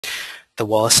The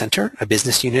Wallace Center, a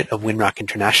business unit of Winrock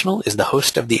International, is the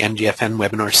host of the NGFN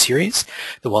webinar series.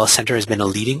 The Wallace Center has been a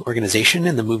leading organization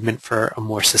in the movement for a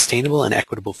more sustainable and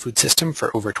equitable food system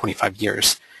for over 25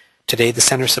 years. Today, the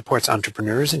center supports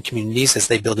entrepreneurs and communities as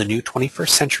they build a new 21st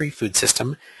century food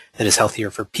system that is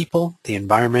healthier for people, the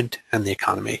environment, and the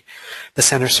economy. The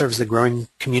center serves the growing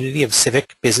community of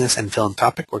civic, business, and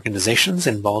philanthropic organizations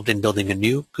involved in building a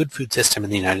new good food system in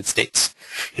the United States.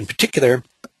 In particular,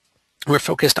 we're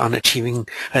focused on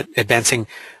advancing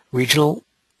regional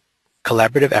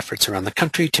collaborative efforts around the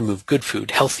country to move good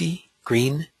food, healthy,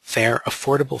 green, fair,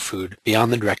 affordable food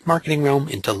beyond the direct marketing realm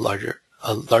into larger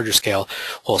scale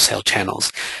wholesale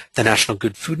channels. The National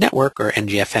Good Food Network, or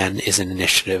NGFN, is an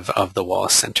initiative of the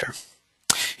Wallace Center.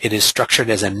 It is structured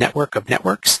as a network of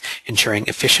networks, ensuring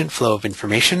efficient flow of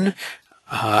information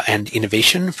and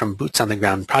innovation from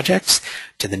boots-on-the-ground projects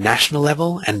to the national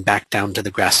level and back down to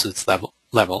the grassroots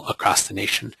level across the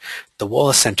nation. The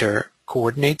Wallace Center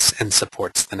coordinates and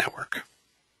supports the network.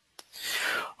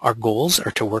 Our goals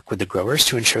are to work with the growers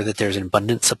to ensure that there's an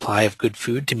abundant supply of good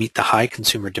food to meet the high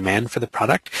consumer demand for the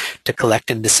product, to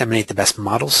collect and disseminate the best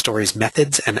models, stories,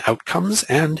 methods, and outcomes,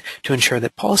 and to ensure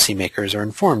that policymakers are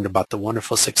informed about the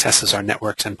wonderful successes our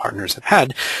networks and partners have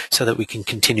had so that we can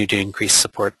continue to increase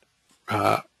support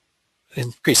for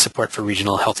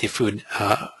regional healthy food.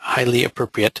 Highly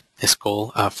appropriate, this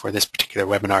goal for this particular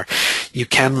webinar. You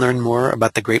can learn more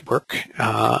about the great work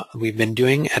we've been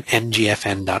doing at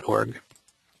ngfn.org.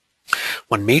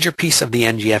 One major piece of the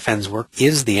NGFN's work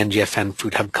is the NGFN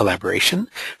Food Hub collaboration.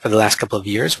 For the last couple of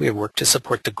years, we have worked to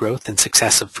support the growth and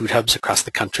success of food hubs across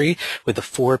the country with a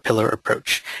four-pillar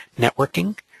approach: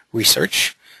 networking,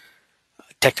 research,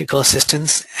 technical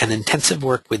assistance, and intensive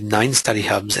work with 9 study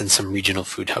hubs and some regional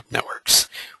food hub networks.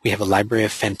 We have a library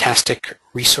of fantastic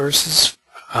resources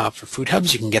for food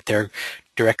hubs. You can get there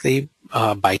directly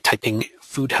by typing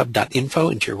foodhub.info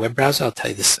into your web browser. I'll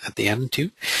tell you this at the end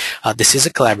too. This is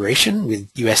a collaboration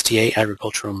with USDA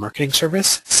Agricultural Marketing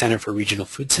Service, Center for Regional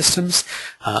Food Systems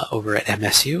over at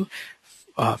MSU,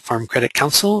 Farm Credit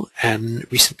Council, and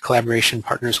recent collaboration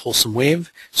partners Wholesome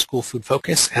Wave, School Food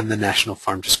Focus, and the National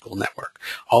Farm to School Network,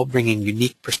 all bringing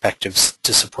unique perspectives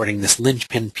to supporting this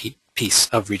linchpin piece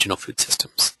of regional food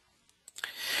systems.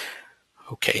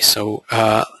 Okay, so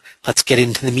let's get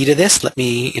into the meat of this. Let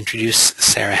me introduce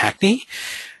Sarah Hackney.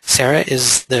 Sarah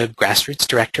is the Grassroots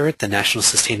Director at the National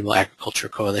Sustainable Agriculture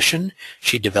Coalition.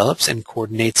 She develops and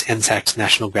coordinates NSAC's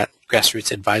National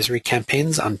Grassroots Advisory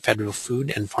campaigns on federal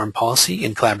food and farm policy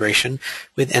in collaboration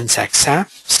with NSAC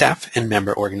staff and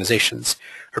member organizations.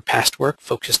 Her past work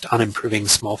focused on improving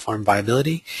small farm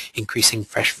viability, increasing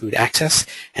fresh food access,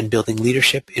 and building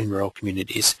leadership in rural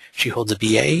communities. She holds a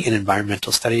BA in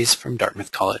Environmental Studies from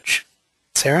Dartmouth College.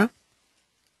 Sarah?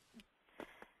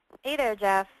 Hey there,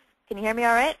 Jeff. Can you hear me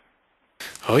all right?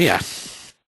 Oh, yeah.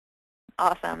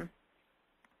 Awesome.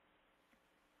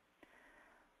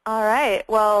 All right.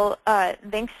 Well,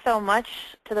 thanks so much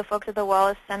to the folks at the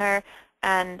Wallace Center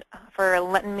and for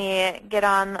letting me get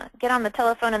on the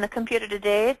telephone and the computer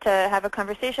today to have a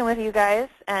conversation with you guys.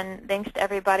 And thanks to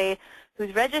everybody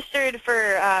who's registered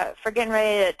for getting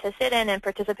ready to sit in and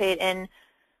participate in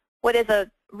what is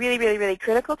a really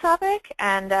critical topic,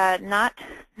 and not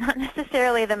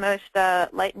necessarily the most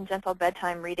light and gentle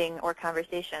bedtime reading or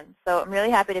conversation. So I'm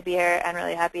really happy to be here and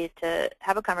really happy to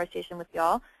have a conversation with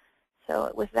y'all.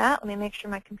 So with that, let me make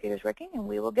sure my computer's working and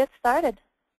we will get started.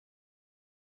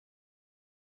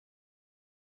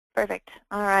 Perfect.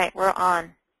 All right, we're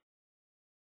on.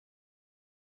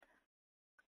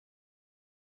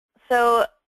 So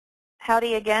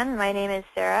howdy again, my name is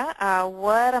Sarah.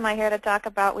 What am I here to talk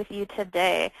about with you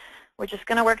today? We're just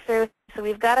going to work through, so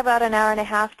we've got about an hour and a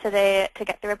half today to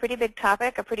get through a pretty big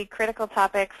topic, a pretty critical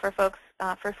topic for folks,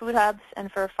 for food hubs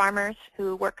and for farmers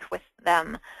who work with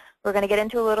them. We're going to get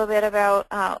into a little bit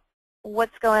about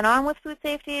what's going on with food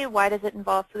safety, why does it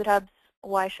involve food hubs,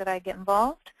 why should I get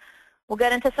involved. We'll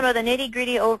get into some of the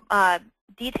nitty-gritty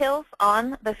details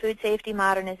on the Food Safety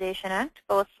Modernization Act,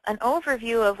 both an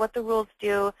overview of what the rules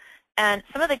do and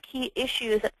some of the key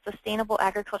issues that the sustainable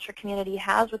agriculture community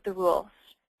has with the rules.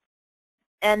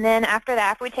 And then after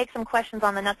that, after we take some questions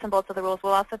on the nuts and bolts of the rules,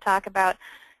 we'll also talk about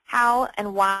how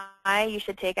and why you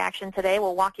should take action today.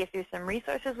 We'll walk you through some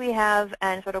resources we have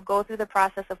and sort of go through the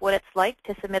process of what it's like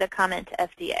to submit a comment to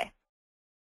FDA.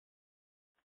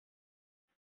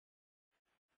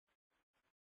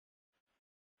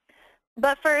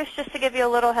 But first, just to give you a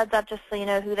little heads up, just so you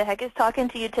know who the heck is talking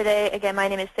to you today, again, my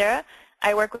name is Sarah.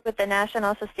 I work with the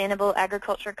National Sustainable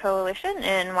Agriculture Coalition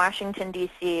in Washington,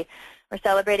 D.C. We're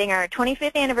celebrating our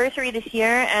 25th anniversary this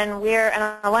year, and we're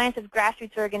an alliance of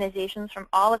grassroots organizations from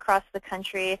all across the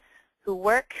country who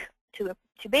work to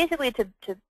basically to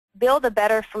build a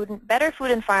better food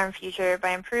and farm future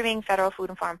by improving federal food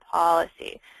and farm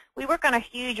policy. We work on a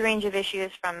huge range of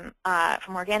issues from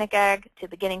organic ag to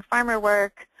beginning farmer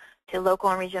work, to local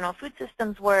and regional food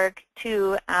systems work,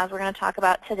 to, as we're going to talk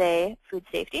about today, food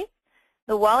safety.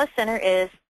 The Wallace Center is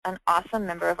an awesome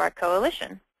member of our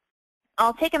coalition.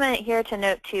 I'll take a minute here to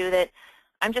note, too, that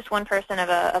I'm just one person of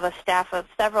a staff of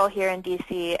several here in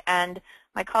D.C., and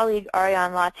my colleague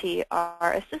Ariane Lati,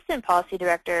 our Assistant Policy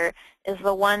Director, is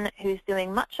the one who's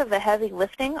doing much of the heavy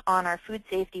lifting on our food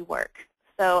safety work.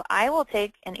 So I will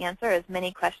take and answer as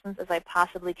many questions as I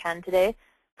possibly can today.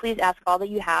 Please ask all that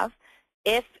you have.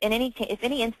 If in any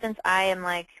instance I am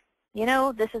like, you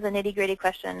know, this is a nitty-gritty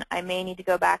question, I may need to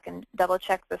go back and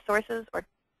double-check the sources or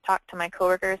talk to my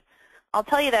coworkers, I'll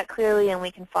tell you that clearly and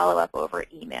we can follow up over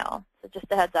email. So just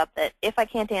a heads up that if I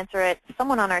can't answer it,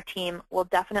 someone on our team will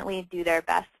definitely do their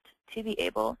best to be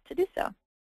able to do so.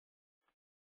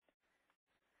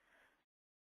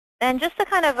 And just to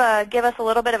kind of give us a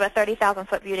little bit of a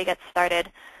 30,000-foot view to get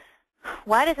started,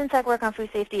 why does INSEC work on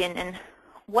food safety and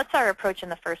what's our approach in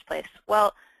the first place?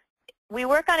 Well, we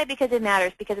work on it because it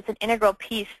matters, because it's an integral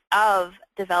piece of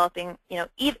developing, you know,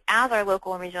 as our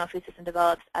local and regional food system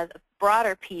develops as a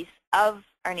broader piece of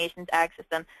our nation's ag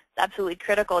system, it's absolutely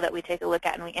critical that we take a look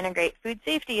at and we integrate food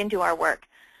safety into our work.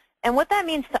 And what that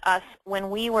means to us when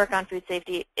we work on food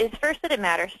safety is first that it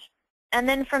matters, and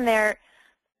then from there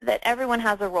that everyone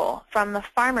has a role, from the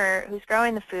farmer who's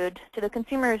growing the food to the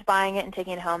consumer who's buying it and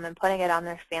taking it home and putting it on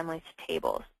their family's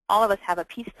tables. All of us have a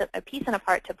piece and a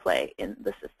part to play in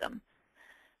the system.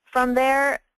 From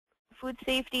there, food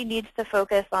safety needs to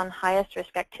focus on highest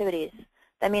risk activities.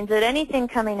 That means that anything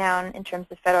coming down in terms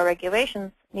of federal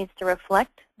regulations needs to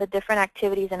reflect the different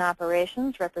activities and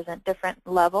operations represent different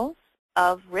levels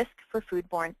of risk for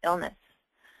foodborne illness.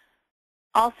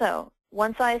 Also,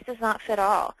 one size does not fit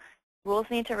all. Rules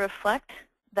need to reflect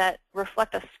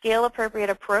a scale-appropriate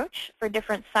approach for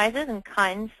different sizes and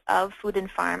kinds of food and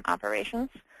farm operations.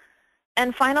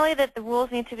 And finally, that the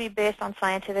rules need to be based on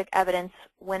scientific evidence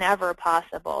whenever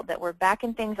possible, that we're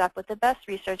backing things up with the best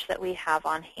research that we have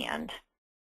on hand.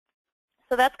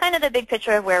 So that's kind of the big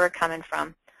picture of where we're coming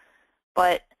from.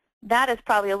 But that is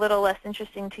probably a little less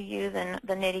interesting to you than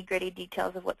the nitty-gritty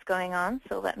details of what's going on,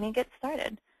 so let me get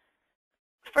started.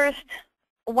 First,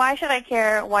 why should I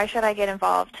care? Why should I get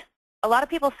involved? A lot of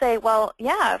people say, well,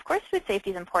 yeah, of course food safety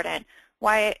is important.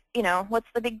 Why, you know, what's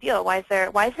the big deal? Why is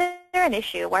there an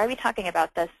issue? Why are we talking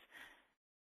about this?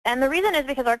 And the reason is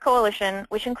because our coalition,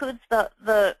 which includes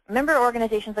the member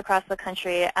organizations across the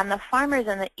country and the farmers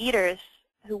and the eaters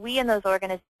who we in those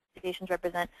organizations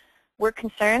represent, we're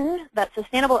concerned that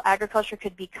sustainable agriculture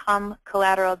could become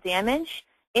collateral damage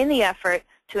in the effort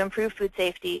to improve food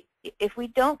safety if we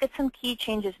don't get some key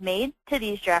changes made to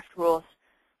these draft rules.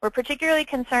 We're particularly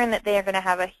concerned that they are going to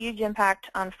have a huge impact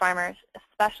on farmers,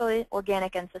 especially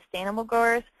organic and sustainable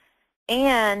growers,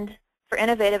 and for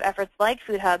innovative efforts like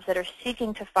food hubs that are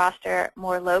seeking to foster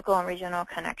more local and regional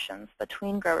connections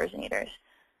between growers and eaters.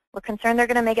 We're concerned they're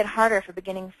going to make it harder for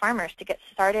beginning farmers to get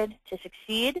started, to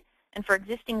succeed, and for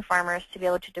existing farmers to be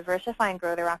able to diversify and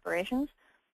grow their operations.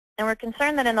 And we're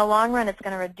concerned that in the long run it's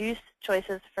going to reduce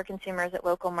choices for consumers at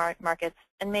local markets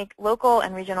and make local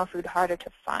and regional food harder to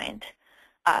find.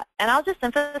 And I'll just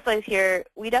emphasize here,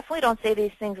 we definitely don't say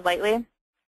these things lightly.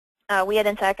 We at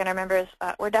INSEC and our members,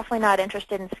 we're definitely not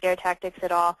interested in scare tactics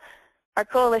at all. Our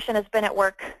coalition has been at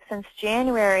work since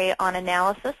January on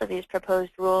analysis of these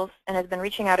proposed rules and has been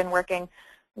reaching out and working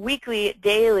weekly,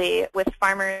 daily with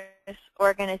farmers,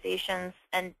 organizations,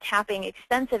 and tapping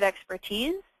extensive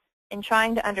expertise in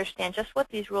trying to understand just what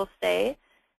these rules say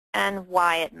and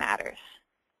why it matters.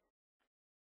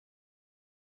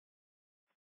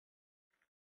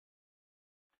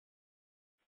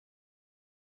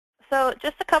 So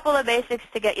just a couple of basics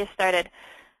to get you started.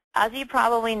 As you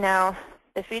probably know,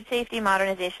 the Food Safety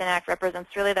Modernization Act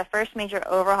represents really the first major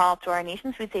overhaul to our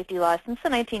nation's food safety laws since the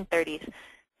 1930s. It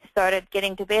started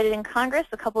getting debated in Congress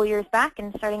a couple years back,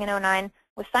 and starting in 2009,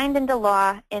 was signed into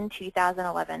law in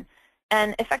 2011.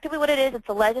 And effectively what it is, it's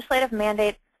a legislative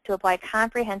mandate to apply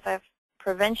comprehensive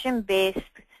prevention-based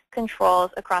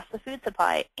controls across the food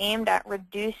supply aimed at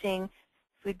reducing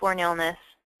foodborne illness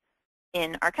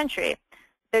in our country.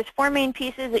 There's four main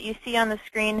pieces that you see on the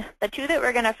screen. The two that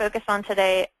we're going to focus on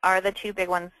today are the two big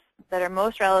ones that are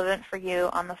most relevant for you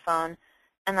on the phone.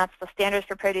 and that's the Standards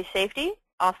for Produce Safety,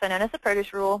 also known as the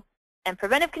Produce Rule, and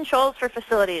Preventive Controls for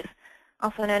Facilities,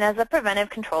 also known as the Preventive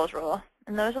Controls Rule.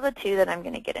 And those are the two that I'm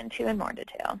going to get into in more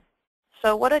detail.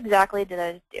 So what exactly did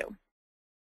I do?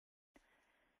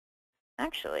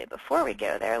 Actually, before we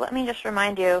go there, let me just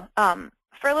remind you,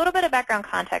 for a little bit of background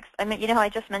context, I mean, you know how I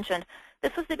just mentioned,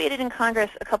 this was debated in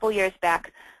Congress a couple years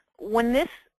back. When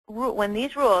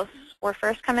these rules were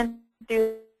first coming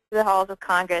through the halls of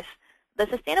Congress, the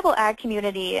sustainable ag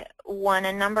community won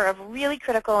a number of really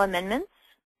critical amendments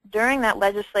during that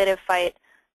legislative fight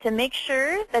to make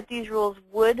sure that these rules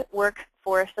would work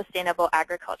for sustainable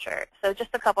agriculture. So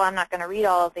just a couple, I'm not going to read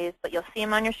all of these, but you'll see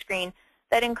them on your screen.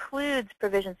 That includes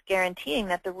provisions guaranteeing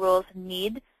that the rules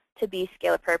need to be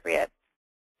scale appropriate.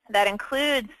 That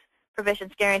includes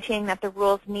provisions guaranteeing that the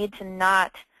rules need to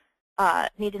not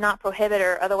prohibit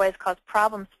or otherwise cause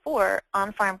problems for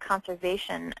on-farm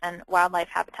conservation and wildlife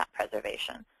habitat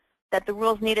preservation. That the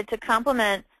rules needed to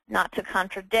complement, not to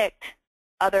contradict,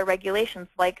 other regulations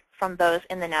like from those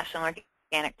in the National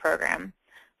Organic Program.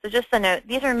 So just a note,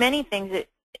 these are many things that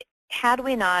had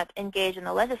we not engaged in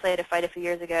the legislative fight a few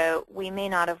years ago, we may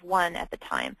not have won at the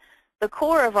time. The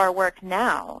core of our work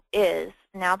now is,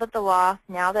 now that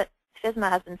FSMA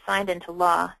has been signed into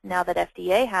law, now that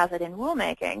FDA has it in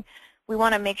rulemaking, we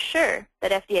want to make sure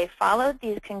that FDA followed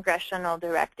these congressional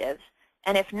directives,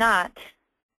 and if not,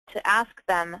 to ask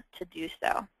them to do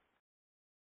so.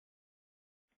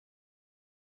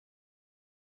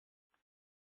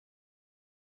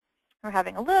 We're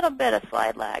having a little bit of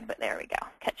slide lag, but there we go,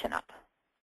 catching up.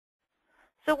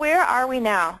 So where are we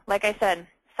now? Like I said,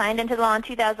 signed into the law in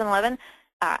 2011.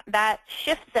 That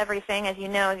shifts everything, as you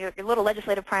know, your little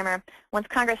legislative primer. Once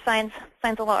Congress signs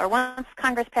a law, or once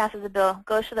Congress passes a bill,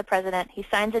 goes to the President, he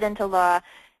signs it into law.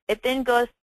 It then goes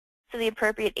to the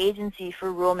appropriate agency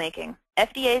for rulemaking.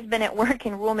 FDA's been at work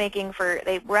in rulemaking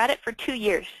they were at it for 2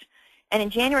 years. And in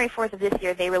January 4th of this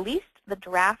year, they released the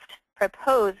draft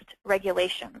proposed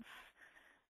regulations.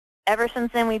 Ever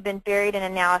since then, we've been buried in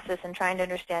analysis and trying to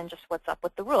understand just what's up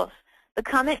with the rules. The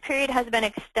comment period has been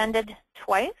extended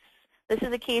twice. This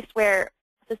is a case where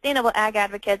sustainable ag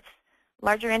advocates,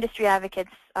 larger industry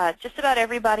advocates, just about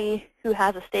everybody who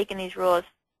has a stake in these rules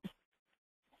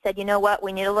said, you know what,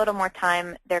 we need a little more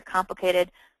time. They're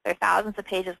complicated. They're thousands of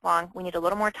pages long. We need a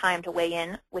little more time to weigh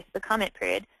in with the comment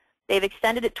period. They've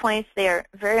extended it twice. They are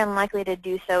very unlikely to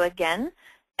do so again.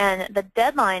 And the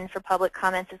deadline for public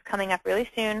comments is coming up really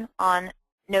soon on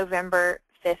November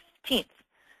 15th.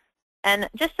 And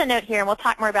just a note here, and we'll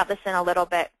talk more about this in a little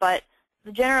bit, but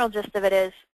the general gist of it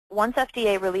is once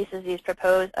FDA releases these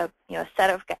proposed, a set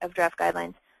of draft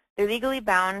guidelines, they're legally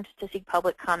bound to seek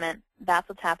public comment. That's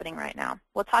what's happening right now.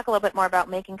 We'll talk a little bit more about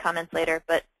making comments later,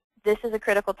 but this is a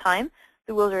critical time.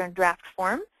 The rules are in draft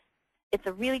form. It's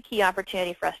a really key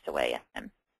opportunity for us to weigh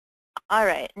in. All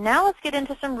right, now let's get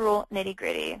into some rule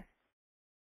nitty-gritty.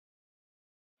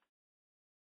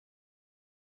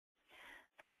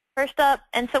 First up,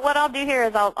 and so what I'll do here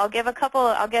is I'll give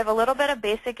a little bit of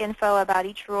basic info about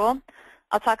each rule.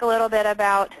 I'll talk a little bit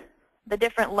about the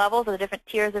different levels or the different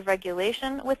tiers of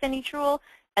regulation within each rule,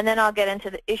 and then I'll get into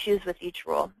the issues with each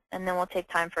rule, and then we'll take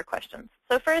time for questions.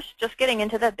 So first, just getting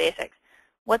into the basics.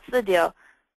 What's the deal?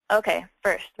 Okay,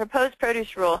 first, proposed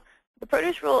produce rule. The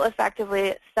produce rule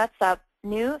effectively sets up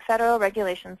new federal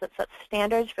regulations that set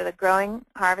standards for the growing,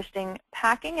 harvesting,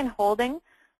 packing, and holding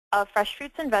of fresh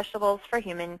fruits and vegetables for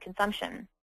human consumption.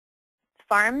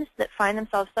 Farms that find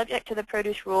themselves subject to the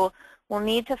produce rule will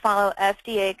need to follow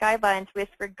FDA guidelines with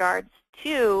regards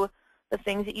to the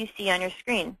things that you see on your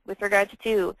screen, with regards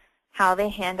to how they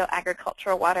handle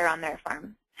agricultural water on their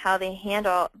farm, how they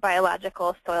handle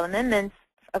biological soil amendments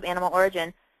of animal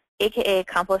origin, aka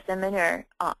compost and manure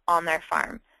on their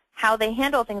farm, how they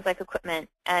handle things like equipment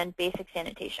and basic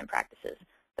sanitation practices.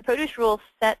 The produce rule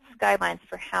sets guidelines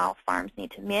for how farms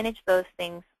need to manage those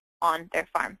things on their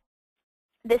farm.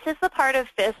 This is the part of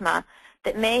FSMA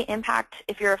that may impact,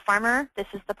 if you're a farmer, this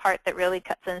is the part that really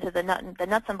cuts into the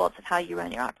nuts and bolts of how you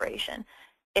run your operation.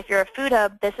 If you're a food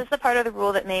hub, this is the part of the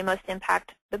rule that may most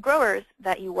impact the growers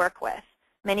that you work with.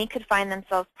 Many could find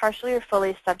themselves partially or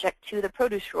fully subject to the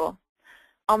produce rule.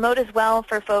 I'll note as well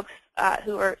for folks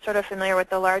who are sort of familiar with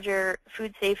the larger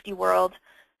food safety world,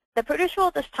 the produce rule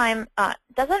at this time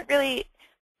doesn't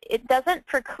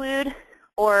preclude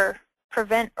or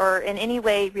prevent or in any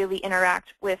way really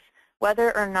interact with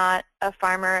whether or not a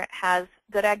farmer has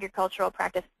good agricultural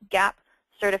practice, GAP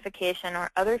certification, or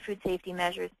other food safety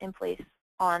measures in place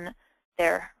on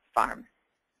their farm.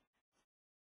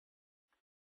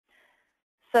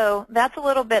 So that's a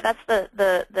little bit, that's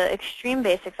the extreme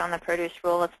basics on the produce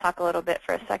rule. Let's talk a little bit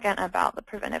for a second about the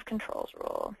preventive controls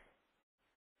rule.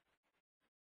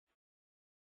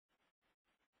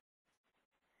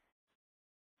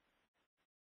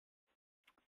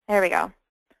 There we go.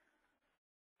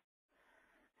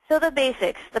 So the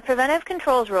basics, the preventive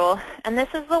controls rule, and this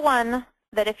is the one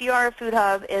that if you are a food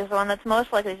hub is the one that's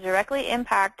most likely to directly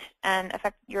impact and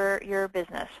affect your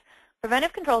business.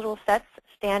 Preventive controls rule sets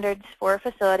standards for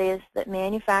facilities that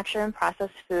manufacture and process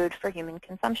food for human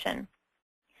consumption.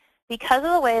 Because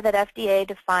of the way that FDA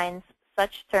defines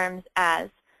such terms as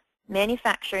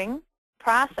manufacturing,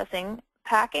 processing,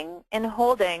 packing, and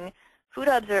holding, food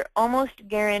hubs are almost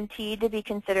guaranteed to be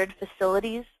considered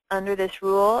facilities under this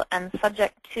rule and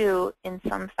subject to, in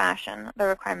some fashion, the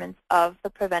requirements of the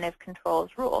preventive controls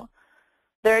rule.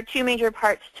 There are two major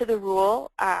parts to the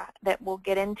rule that we'll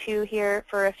get into here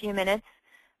for a few minutes.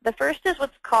 The first is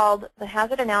what's called the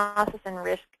hazard analysis and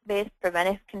risk-based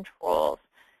preventive controls.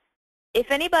 If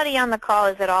anybody on the call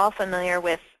is at all familiar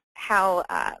with how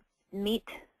meat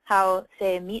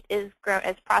is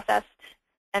processed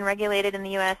and regulated in the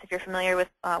U.S., if you're familiar with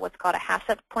what's called a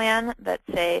HACCP plan, that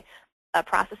say a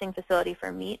processing facility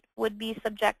for meat would be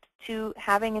subject to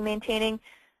having and maintaining,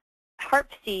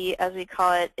 HARP-C, as we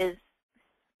call it, is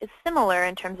similar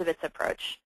in terms of its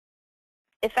approach.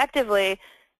 Effectively,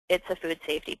 it's a food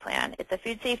safety plan. It's a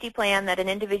food safety plan that an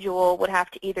individual would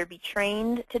have to either be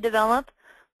trained to develop,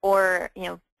 or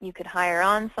you could hire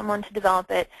on someone to develop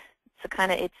it. So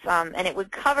and it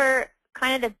would cover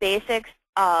kind of the basics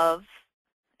of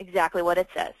exactly what it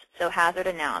says. So hazard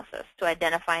analysis, to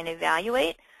identify and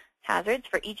evaluate hazards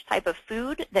for each type of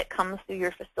food that comes through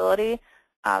your facility.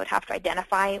 Would have to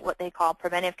identify what they call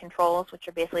preventive controls, which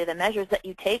are basically the measures that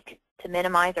you take to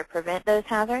minimize or prevent those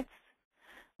hazards,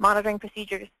 monitoring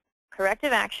procedures,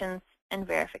 corrective actions, and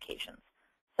verifications.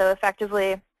 So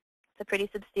effectively, it's a pretty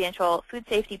substantial food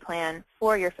safety plan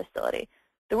for your facility.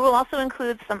 The rule also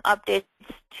includes some updates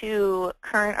to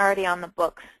current, already on the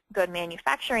books, good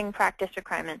manufacturing practice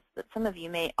requirements that some of you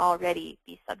may already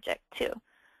be subject to.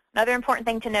 Another important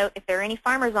thing to note, if there are any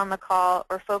farmers on the call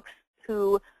or folks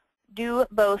who do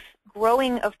both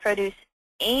growing of produce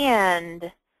and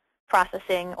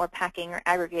processing or packing or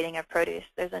aggregating of produce,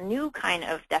 there's a new kind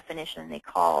of definition they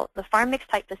call the farm mix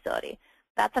type facility.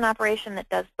 That's an operation that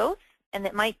does both, and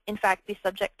that might in fact be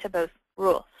subject to both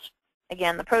rules.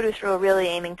 Again, the produce rule really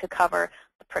aiming to cover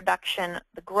the production,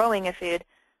 the growing of food,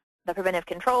 the preventive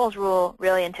controls rule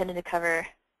really intended to cover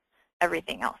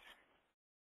everything else.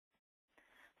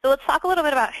 So let's talk a little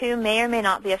bit about who may or may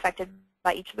not be affected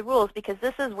by each of the rules, because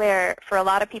this is where, for a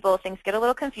lot of people, things get a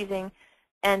little confusing,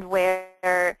 and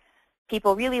where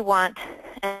people really want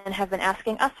and have been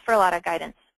asking us for a lot of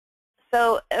guidance.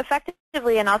 So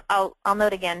effectively, and I'll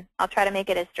note again, I'll try to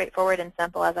make it as straightforward and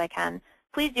simple as I can.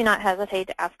 Please do not hesitate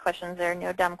to ask questions. There are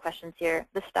no dumb questions here.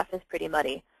 This stuff is pretty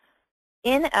muddy.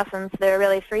 In essence, there are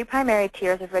really three primary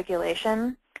tiers of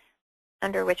regulation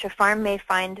under which a farm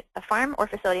or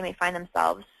facility may find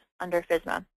themselves under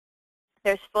FSMA.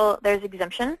 There's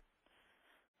exemption,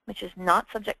 which is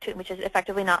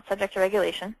effectively not subject to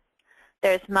regulation.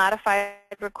 There's modified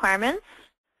requirements,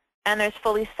 and there's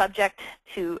fully subject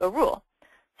to a rule.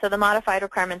 So the modified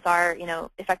requirements are,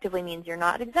 effectively means you're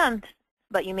not exempt,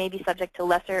 but you may be subject to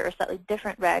lesser or slightly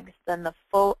different regs than the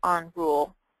full-on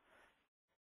rule.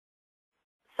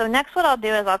 So next what I'll do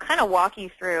is I'll kind of walk you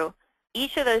through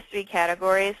each of those three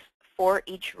categories for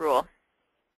each rule.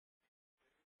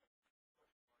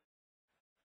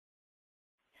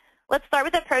 Let's start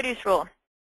with the produce rule.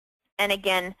 And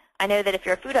again, I know that if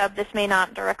you're a food hub, this may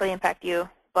not directly impact you,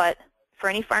 but for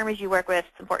any farmers you work with,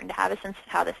 it's important to have a sense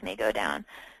of how this may go down.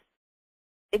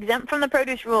 Exempt from the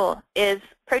produce rule is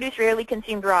produce rarely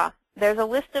consumed raw. There's a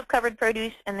list of covered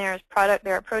produce, and there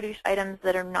are produce items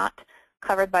that are not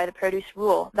covered by the produce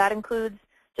rule. That includes,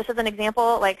 just as an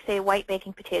example, like say white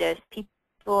baking potatoes.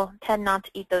 People tend not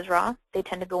to eat those raw. They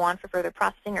tend to go on for further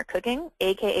processing or cooking,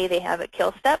 aka they have a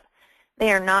kill step.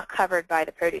 They are not covered by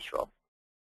the produce rule.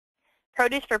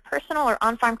 Produce for personal or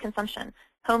on-farm consumption.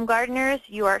 Home gardeners,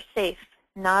 you are safe.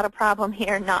 Not a problem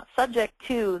here, not subject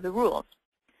to the rules.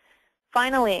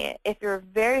 Finally, if you're a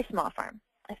very small farm,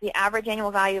 if the average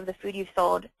annual value of the food you've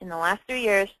sold in the last 3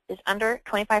 years is under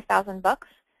 $25,000,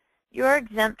 you are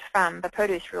exempt from the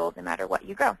produce rules no matter what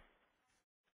you grow.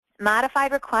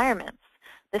 Modified requirements.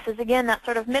 This is, again, that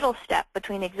sort of middle step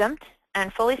between exempt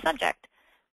and fully subject.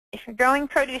 If you're growing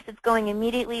produce that's going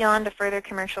immediately on to further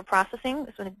commercial processing,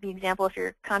 this would be an example if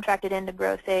you're contracted in to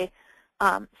grow, say,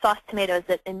 sauce tomatoes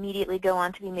that immediately go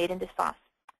on to be made into sauce.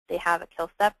 They have a kill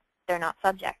step. They're not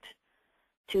subject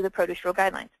to the produce rule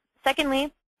guidelines.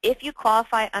 Secondly, if you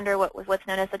qualify under what's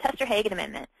known as the Tester-Hagen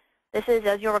Amendment. This is,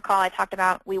 as you'll recall, I talked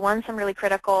about, we won some really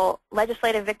critical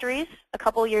legislative victories a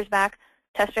couple years back.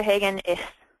 Tester-Hagen is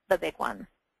the big one.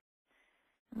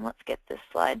 And let's get this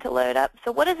slide to load up.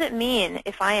 So what does it mean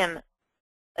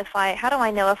how do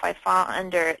I know if I fall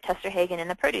under Tester-Hagen in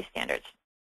the produce standards?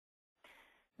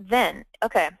 Then,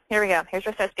 okay, here we go. Here's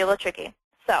where it starts to get a little tricky.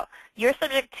 So you're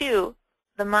subject to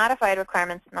the modified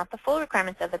requirements, not the full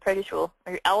requirements of the produce rule,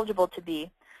 or you're eligible to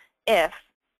be if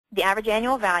the average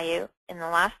annual value in the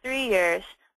last 3 years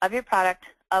of your product,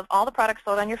 of all the products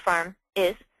sold on your farm,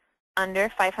 is under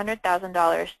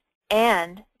 $500,000,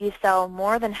 and you sell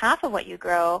more than half of what you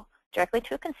grow directly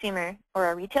to a consumer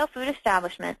or a retail food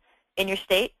establishment in your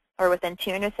state or within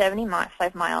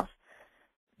 275 miles,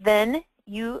 then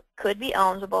you could be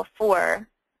eligible for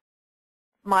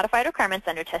modified requirements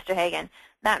under Tester-Hagen.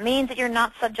 That means that you're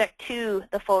not subject to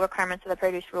the full requirements of the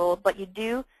produce rule, but you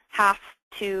do have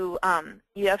to,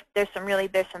 there's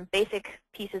some basic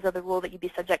pieces of the rule that you'd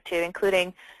be subject to,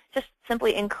 including just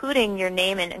simply including your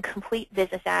name and complete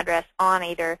business address on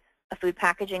either a food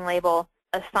packaging label,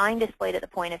 a sign displayed at the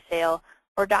point of sale,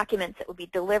 or documents that would be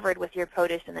delivered with your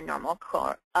produce in the normal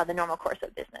course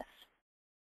of business.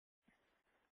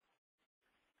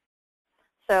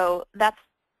 So that's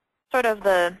sort of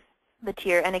the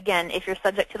tier. And again, if you're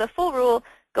subject to the full rule,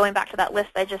 going back to that list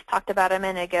I just talked about a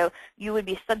minute ago, you would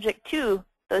be subject to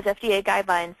those FDA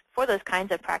guidelines for those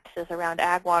kinds of practices around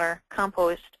ag, water,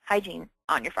 compost, hygiene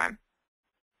on your farm.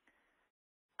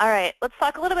 All right, let's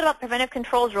talk a little bit about preventive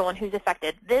controls rule and who's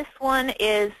affected. This one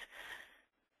is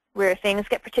where things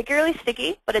get particularly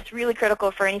sticky, but it's really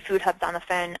critical for any food hubs on the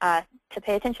phone to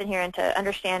pay attention here and to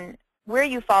understand where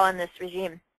you fall in this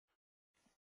regime.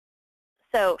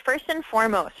 So first and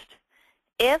foremost,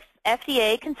 if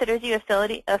FDA considers you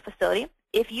a facility,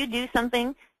 if you do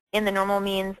something in the normal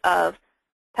means of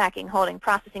packing, holding,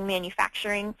 processing,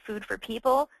 manufacturing food for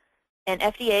people, and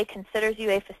FDA considers you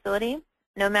a facility,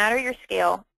 no matter your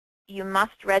scale, you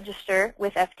must register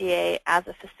with FDA as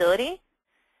a facility,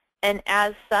 and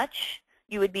as such,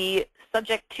 you would be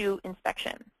subject to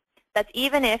inspection. That's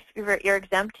even if you're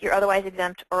exempt, you're otherwise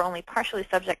exempt, or only partially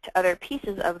subject to other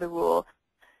pieces of the rule.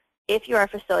 If you are a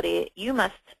facility, you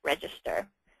must register.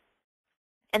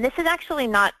 And this is actually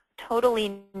not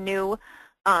totally new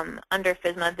under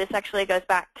FSMA. This actually goes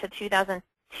back to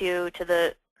 2002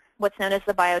 to what's known as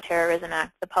the Bioterrorism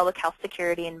Act, the Public Health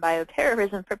Security and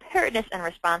Bioterrorism Preparedness and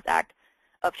Response Act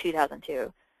of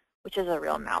 2002, which is a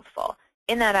real mouthful.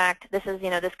 In that act, this is,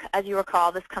 this, as you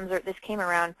recall, this came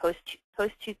around post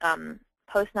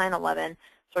 9/11,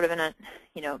 sort of in a,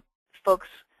 folks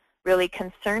really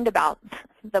concerned about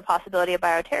the possibility of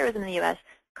bioterrorism in the U.S.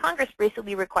 Congress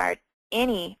recently required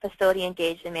any facility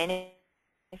engaged in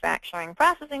manufacturing,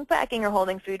 processing, packing, or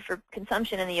holding food for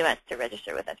consumption in the U.S. to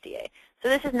register with FDA. So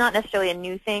this is not necessarily a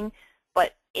new thing,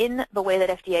 but in the way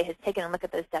that FDA has taken a look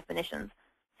at those definitions,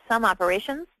 some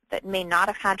operations that may not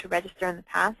have had to register in the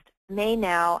past may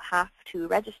now have to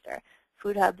register.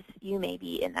 Food hubs, you may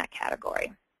be in that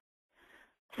category.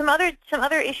 Some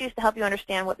other issues to help you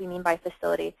understand what we mean by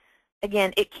facility.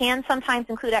 Again, it can sometimes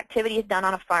include activities done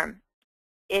on a farm.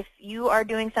 If you are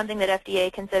doing something that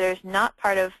FDA considers not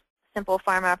part of simple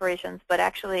farm operations, but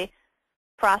actually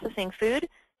processing food,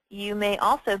 you may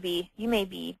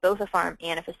be both a farm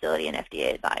and a facility in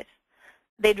FDA's eyes.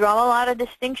 They draw a lot of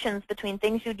distinctions between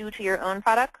things you do to your own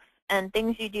products and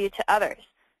things you do to others.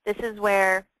 This is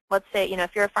where, let's say,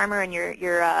 if you're a farmer and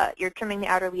you're trimming the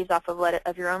outer leaves off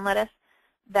of your own lettuce,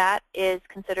 that is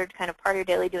considered kind of part of your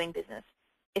daily doing business.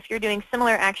 If you're doing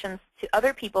similar actions to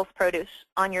other people's produce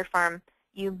on your farm,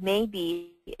 you may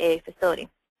be a facility.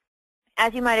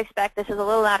 As you might expect, this is a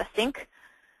little out of sync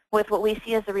with what we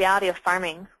see as the reality of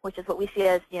farming, which is what we see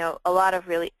as a lot of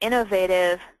really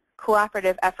innovative,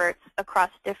 cooperative efforts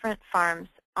across different farms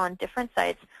on different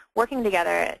sites, working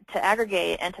together to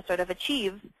aggregate and to sort of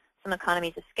achieve some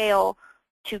economies of scale,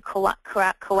 to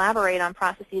collaborate on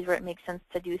processes where it makes sense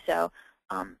to do so.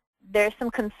 There's some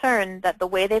concern that the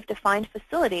way they've defined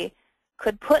facility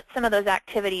could put some of those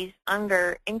activities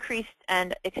under increased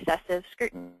and excessive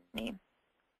scrutiny.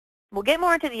 We'll get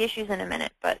more into the issues in a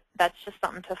minute, but that's just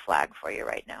something to flag for you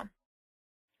right now.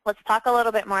 Let's talk a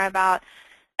little bit more about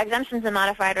exemptions and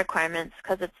modified requirements,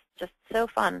 because it's just so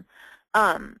fun.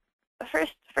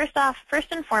 First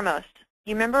and foremost,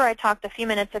 you remember I talked a few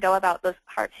minutes ago about those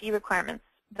Part C requirements.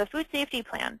 The food safety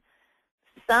plan,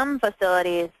 some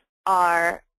facilities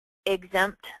are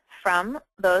exempt from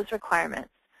those requirements.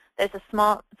 It's a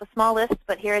small list,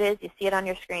 but here it is. You see it on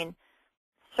your screen.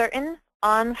 Certain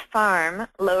on-farm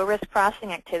low-risk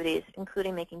processing activities,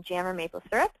 including making jam or maple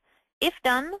syrup, If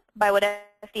done by what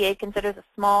FDA considers a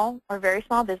small or very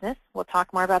small business, we'll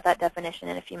talk more about that definition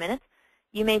in a few minutes,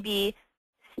 you may be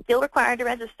still required to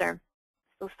register,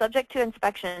 so subject to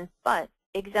inspection, but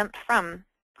exempt from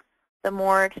the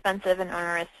more expensive and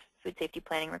onerous food safety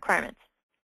planning requirements.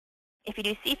 If you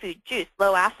do seafood, juice,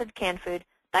 low-acid canned food,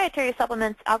 dietary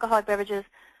supplements, alcoholic beverages,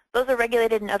 those are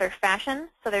regulated in other fashion,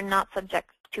 so they're not subject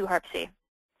to Harp C.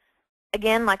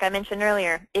 Again, like I mentioned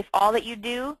earlier, if all that you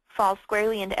do falls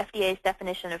squarely into FDA's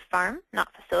definition of farm,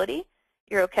 not facility,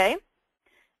 you're okay.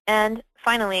 And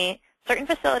finally, certain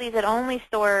facilities that only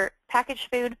store packaged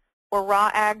food or raw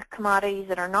ag commodities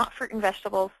that are not fruit and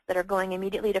vegetables that are going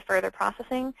immediately to further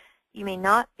processing, you may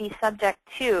not be subject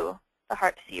to the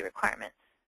Harp C requirements.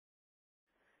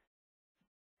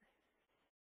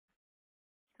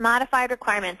 Modified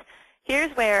requirements.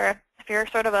 Here's where, if you're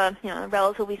sort of a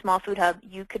relatively small food hub,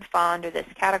 you could fall under this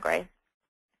category.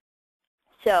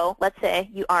 So let's say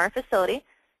you are a facility,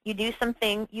 you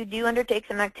do undertake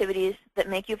some activities that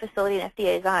make you a facility in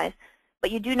FDA's eyes,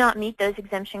 but you do not meet those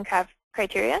exemption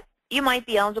criteria, you might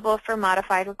be eligible for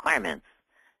modified requirements.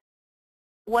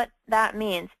 What that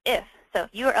means, so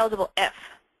you are eligible if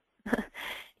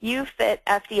you fit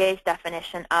FDA's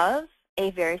definition of a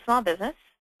very small business,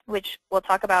 which we'll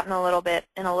talk about in a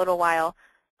little while,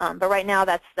 but right now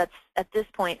that's at this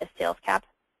point a sales cap.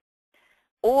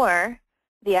 Or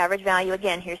the average value,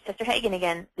 again, here's Sister Hagen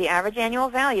again, the average annual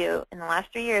value in the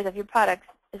last 3 years of your products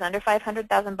is under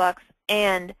 $500,000,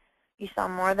 and you sell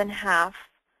more than half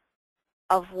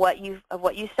of what you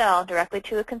sell directly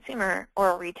to a consumer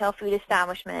or a retail food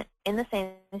establishment in the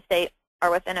same state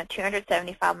or within a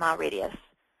 275-mile radius.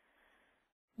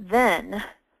 Then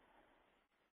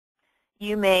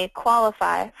you may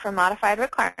qualify for modified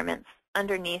requirements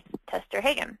underneath Tester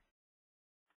Hagen.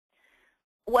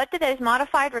 What do those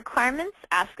modified requirements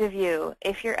ask of you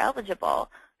if you're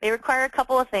eligible? They require a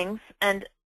couple of things, and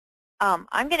I'm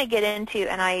going to get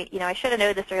into, and I should have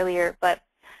known this earlier, but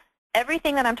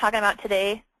everything that I'm talking about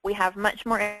today, we have much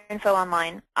more info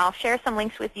online. I'll share some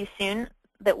links with you soon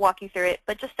that walk you through it,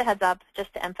 but just a heads up,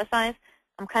 just to emphasize,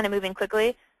 I'm kind of moving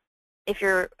quickly. If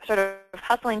you're sort of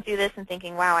hustling through this and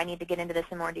thinking, wow, I need to get into this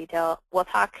in more detail, we'll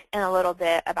talk in a little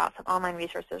bit about some online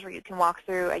resources where you can walk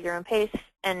through at your own pace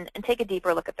and take a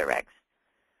deeper look at the regs.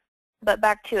 But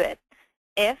back to it.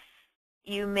 If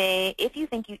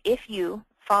you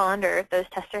fall under those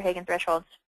Tester Hagen thresholds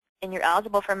and you're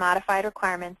eligible for modified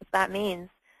requirements, that means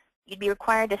you'd be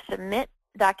required to submit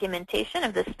documentation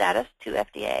of this status to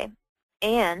FDA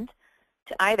and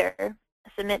to either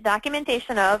submit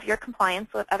documentation of your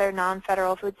compliance with other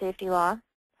non-federal food safety law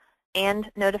and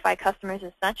notify customers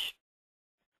as such,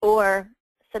 or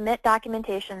submit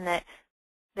documentation that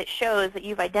shows that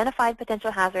you've identified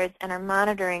potential hazards and are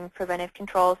monitoring preventive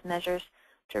controls measures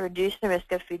to reduce the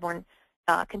risk of foodborne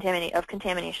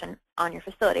contamination on your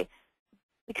facility.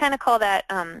 We kind of call that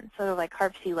sort of like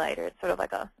Harp C light, or it's sort of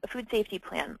like a food safety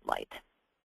plan light.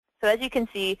 So as you can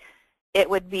see, it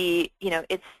would be,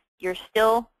 you're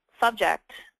still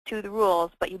subject to the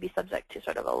rules, but you'd be subject to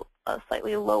sort of a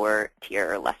slightly lower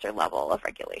tier or lesser level of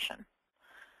regulation.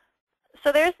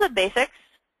 So there's the basics.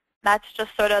 That's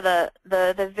just sort of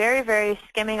the very, very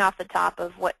skimming off the top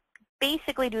of what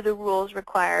basically do the rules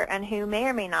require and who may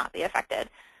or may not be affected.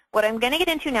 What I'm going to get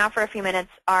into now for a few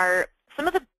minutes are some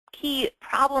of the key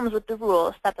problems with the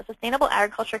rules that the sustainable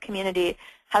agriculture community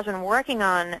has been working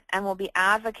on and will be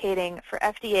advocating for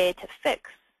FDA to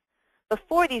fix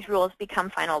before these rules become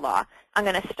final law. I'm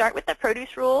going to start with the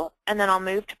produce rule, and then I'll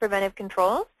move to preventive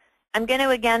controls. I'm going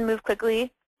to, again, move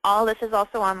quickly. All this is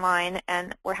also online,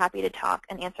 and we're happy to talk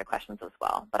and answer questions as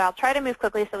well. But I'll try to move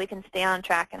quickly so we can stay on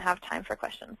track and have time for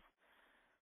questions.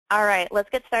 All right, let's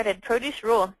get started. Produce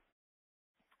rule.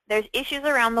 There's issues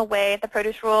around the way the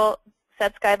produce rule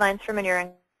sets guidelines for manure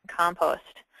and compost.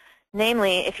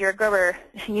 Namely, if you're a grower,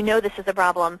 you know this is a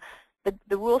problem.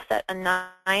 The rules set a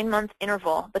 9-month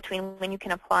interval between when you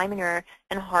can apply manure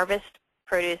and harvest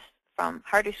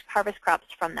crops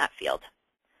from that field.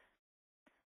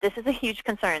 This is a huge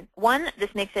concern. One,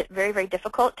 this makes it very, very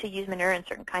difficult to use manure in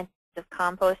certain kinds of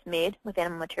compost made with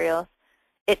animal materials.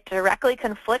 It directly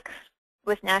conflicts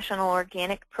with National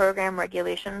Organic Program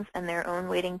regulations and their own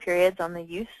waiting periods on the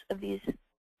use of these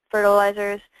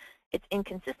fertilizers. It's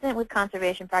inconsistent with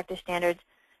conservation practice standards,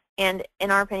 and in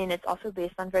our opinion, it's also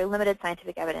based on very limited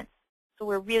scientific evidence. So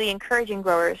we're really encouraging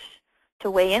growers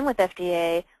to weigh in with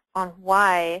FDA on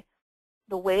why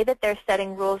the way that they're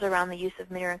setting rules around the use of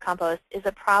manure and compost is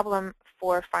a problem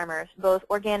for farmers, both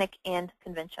organic and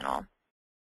conventional.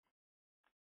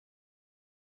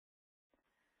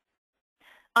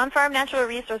 On-farm natural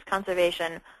resource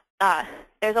conservation,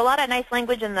 there's a lot of nice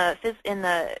language in the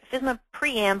FSMA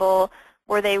preamble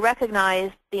where they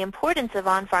recognize the importance of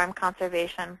on-farm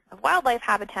conservation of wildlife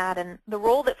habitat and the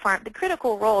role that the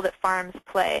critical role that farms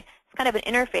play. It's kind of an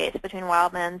interface between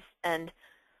wildlands and,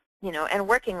 and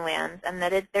working lands, and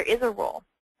that there is a role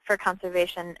for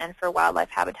conservation and for wildlife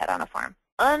habitat on a farm.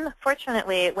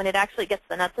 Unfortunately, when it actually gets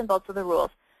the nuts and bolts of the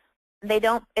rules, they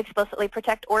don't explicitly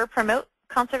protect or promote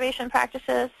conservation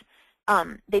practices.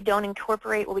 They don't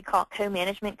incorporate what we call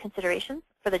co-management considerations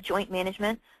for the joint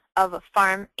management of a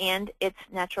farm and its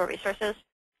natural resources.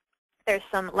 There's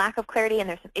some lack of clarity and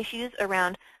there's some issues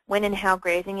around when and how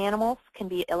grazing animals can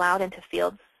be allowed into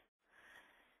fields.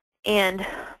 And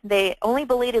they only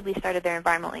belatedly started their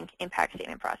environmental impact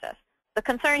statement process. The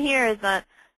concern here is that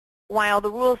while the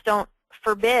rules don't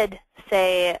forbid,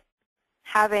 say,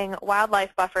 having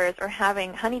wildlife buffers or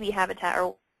having honeybee habitat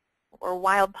or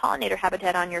wild pollinator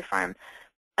habitat on your farm,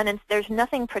 and there's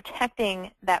nothing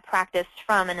protecting that practice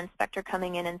from an inspector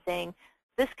coming in and saying,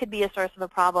 this could be a source of a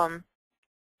problem,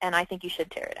 and I think you should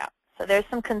tear it out. So there's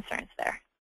some concerns there.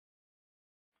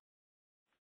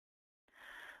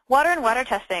 Water and water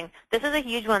testing. This is a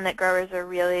huge one that growers are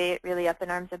really, really up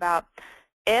in arms about.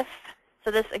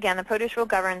 So this, again, the produce rule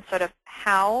governs sort of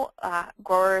how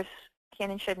growers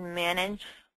can and should manage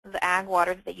the ag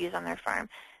water that they use on their farm.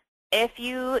 If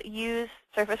you use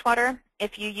surface water,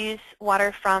 if you use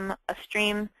water from a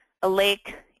stream, a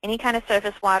lake, any kind of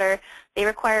surface water, they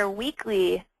require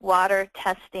weekly water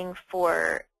testing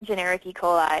for generic E.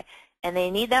 coli, and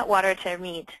they need that water to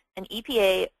meet an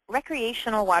EPA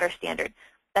recreational water standard.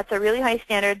 That's a really high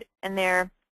standard, and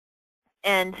they're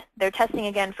testing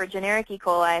again for generic E.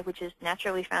 coli, which is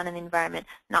naturally found in the environment,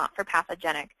 not for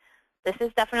pathogenic. This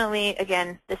is definitely,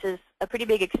 again, this is a pretty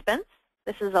big expense.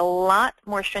 This is a lot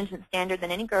more stringent standard than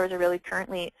any growers are really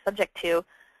currently subject to,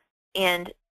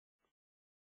 and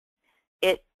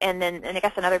I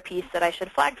guess another piece that I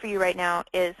should flag for you right now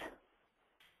is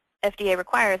FDA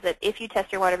requires that if you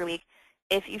test your water every week,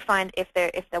 if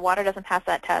the water doesn't pass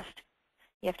that test,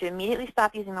 you have to immediately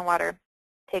stop using the water,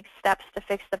 take steps to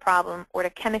fix the problem, or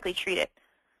to chemically treat it.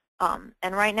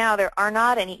 And right now there are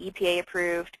not any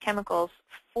EPA-approved chemicals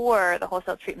for the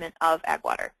wholesale treatment of ag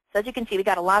water. So as you can see, we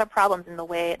got a lot of problems in the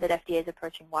way that FDA is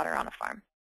approaching water on a farm.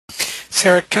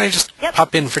 Sarah, can I just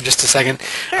pop in for just a second?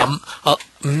 Sure.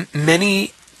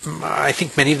 I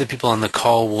think many of the people on the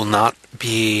call will not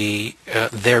be,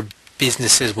 their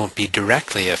businesses won't be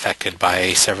directly affected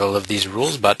by several of these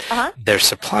rules, but their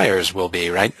suppliers will be,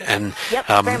 right? And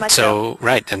very much so.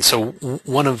 Right, and so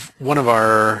one of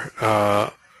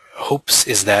our hopes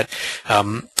is that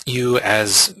you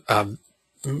as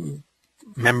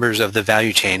members of the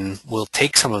value chain will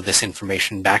take some of this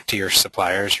information back to your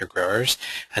suppliers, your growers,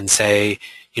 and say,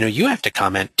 you have to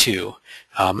comment too.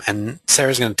 And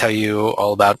Sarah's going to tell you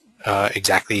all about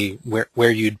exactly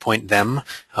where you'd point them,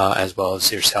 as well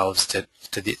as yourselves to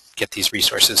get these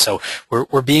resources. So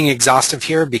we're being exhaustive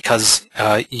here because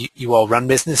you all run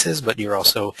businesses, but you're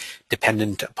also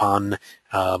dependent upon,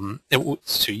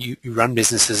 so you run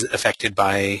businesses affected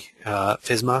by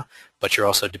FSMA, but you're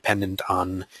also dependent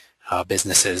on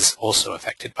businesses also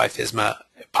affected by FSMA,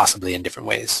 possibly in different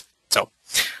ways. So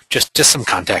just some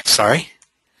context, sorry.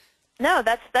 No,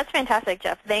 that's fantastic,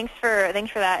 Jeff. Thanks for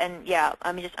that, and yeah,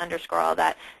 let me just underscore all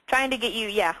that. Trying to get you,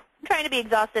 I'm trying to be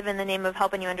exhaustive in the name of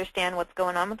helping you understand what's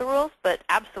going on with the rules, but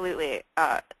absolutely,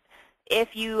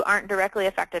 if you aren't directly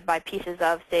affected by pieces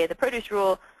of, say, the produce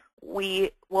rule,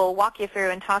 we will walk you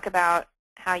through and talk about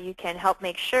how you can help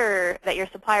make sure that your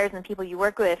suppliers and the people you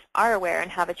work with are aware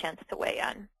and have a chance to weigh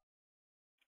in.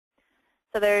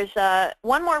 So there's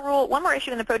one more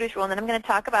issue in the produce rule, and then I'm going to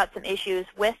talk about some issues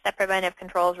with the preventive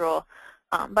controls rule.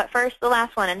 But first, the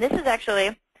last one, and this is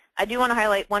actually, I do want to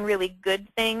highlight one really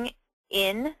good thing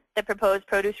in the proposed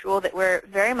produce rule that we're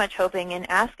very much hoping and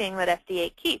asking that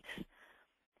FDA keeps.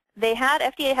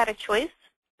 FDA had a choice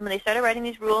when they started writing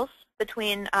these rules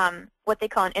between what they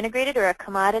call an integrated or a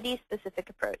commodity-specific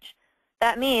approach.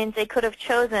 That means they could have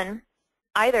chosen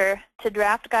either to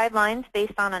draft guidelines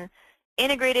based on an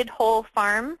integrated whole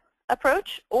farm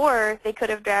approach, or they could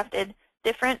have drafted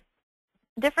different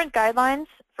guidelines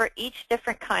for each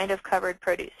different kind of covered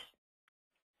produce.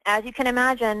 As you can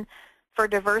imagine, for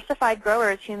diversified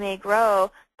growers who may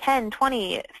grow 10,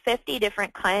 20, 50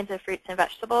 different kinds of fruits and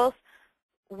vegetables,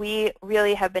 we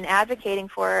really have been advocating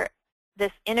for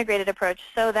this integrated approach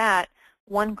so that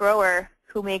one grower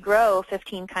who may grow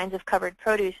 15 kinds of covered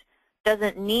produce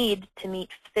doesn't need to meet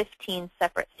 15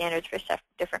 separate standards for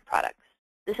different products.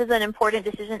 This is an important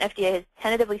decision. FDA has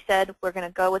tentatively said we're going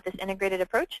to go with this integrated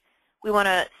approach. We want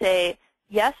to say,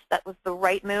 yes, that was the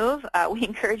right move. We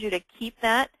encourage you to keep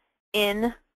that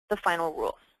in the final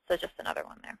rules. So just another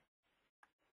one there.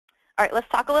 All right, let's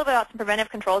talk a little bit about some preventive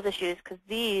controls issues, because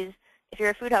these, if you're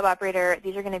a food hub operator,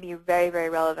 these are going to be very, very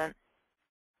relevant.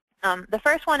 The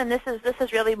first one, and this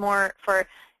is really more for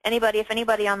anybody, if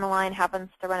anybody on the line happens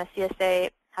to run a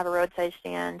CSA, have a roadside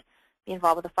stand, be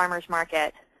involved with a farmer's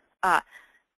market. I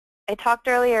talked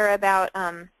earlier about,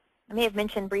 I may have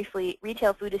mentioned briefly,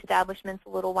 retail food establishments a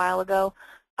little while ago.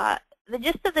 The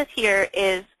gist of this here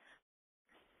is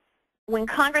when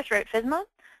Congress wrote FSMA,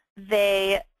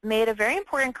 they made a very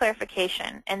important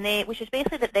clarification, and which is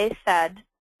basically that they said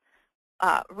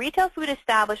retail food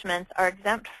establishments are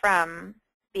exempt from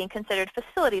being considered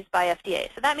facilities by FDA.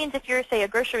 So that means if you're, say, a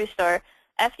grocery store,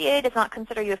 FDA does not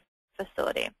consider you a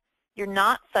facility. You're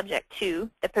not subject to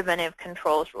the preventive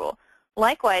controls rule.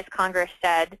 Likewise, Congress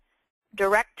said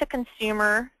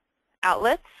direct-to-consumer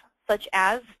outlets, such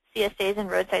as CSAs and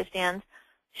roadside stands,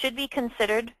 should be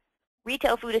considered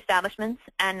retail food establishments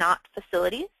and not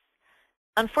facilities.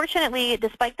 Unfortunately,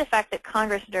 despite the fact that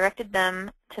Congress directed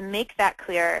them to make that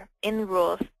clear in the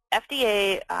rules,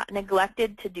 FDA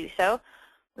neglected to do so.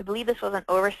 We believe this was an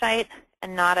oversight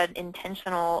and not an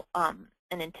intentional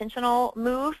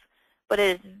move, but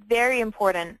it is very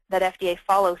important that FDA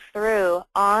follow through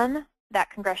on that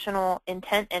congressional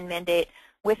intent and mandate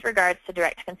with regards to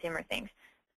direct-to-consumer things.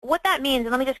 What that means,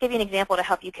 and let me just give you an example to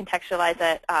help you contextualize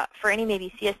it for any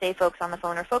maybe CSA folks on the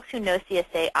phone or folks who know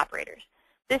CSA operators.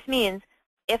 This means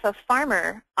if a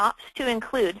farmer opts to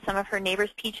include some of her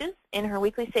neighbor's peaches in her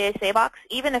weekly CSA box,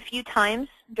 even a few times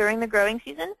during the growing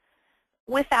season,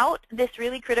 without this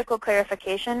really critical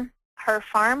clarification, her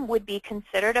farm would be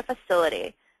considered a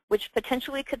facility, which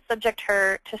potentially could subject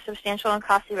her to substantial and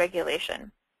costly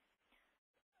regulation.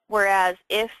 Whereas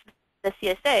if the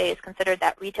CSA is considered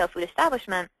that retail food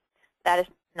establishment, that is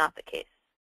not the case.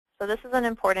 So this is an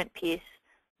important piece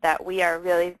that we are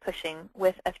really pushing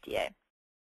with FDA.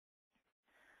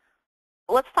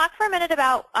 Let's talk for a minute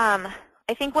about, I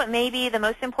think, what may be the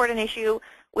most important issue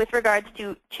with regards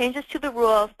to changes to the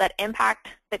rules that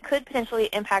could potentially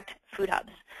impact food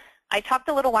hubs. I talked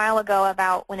a little while ago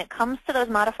about when it comes to those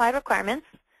modified requirements,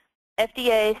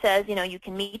 FDA says, you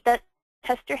can meet that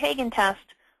Tester-Hagen test,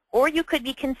 or you could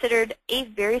be considered a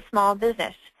very small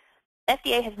business.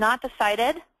 FDA has not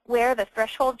decided where the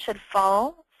threshold should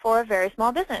fall for a very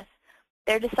small business.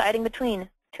 They're deciding between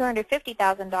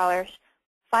 $250,000,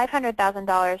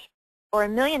 $500,000, or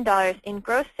 $1 million in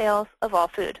gross sales of all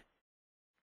food.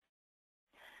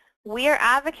 We are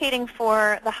advocating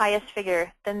for the highest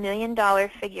figure, the $1 million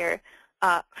figure,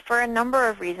 for a number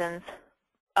of reasons.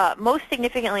 Most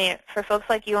significantly for folks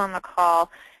like you on the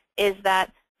call is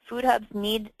that food hubs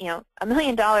need, $1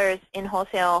 million in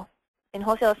wholesale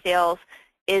sales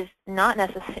is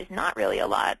not really a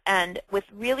lot. And with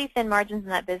really thin margins in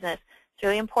that business, it's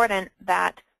really important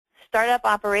that startup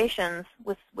operations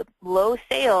with low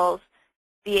sales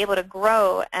be able to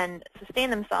grow and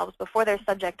sustain themselves before they're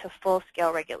subject to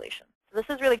full-scale regulation. So this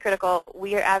is really critical.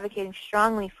 We are advocating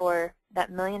strongly for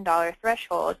that $1 million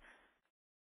threshold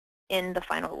in the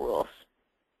final rules.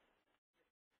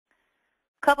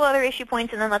 A couple other issue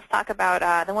points, and then let's talk about,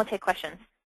 then we'll take questions.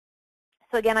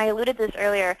 So again, I alluded to this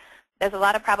earlier. There's a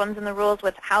lot of problems in the rules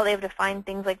with how they've defined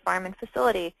things like farm and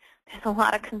facility. There's a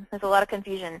lot of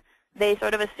confusion. They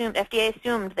sort of assumed, FDA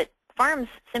assumed that farms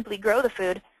simply grow the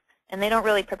food, and they don't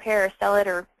really prepare or sell it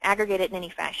or aggregate it in any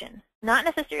fashion. Not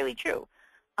necessarily true.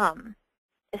 As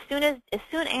soon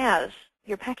as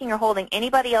you're packing or holding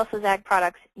anybody else's ag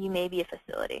products, you may be a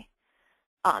facility.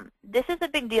 This is a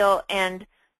big deal, and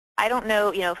I don't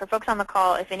know, for folks on the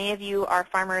call, if any of you are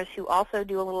farmers who also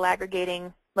do a little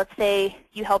aggregating. Let's say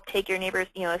you help take your neighbors,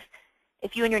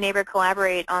 if you and your neighbor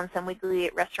collaborate on some weekly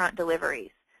restaurant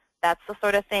deliveries. That's the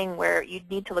sort of thing where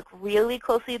you'd need to look really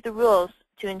closely at the rules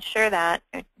to ensure that,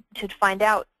 to find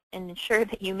out and ensure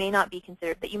that you may not be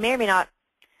considered, that you may or may not,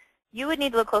 you would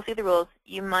need to look closely at the rules.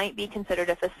 You might be considered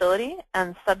a facility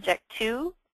and subject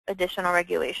to additional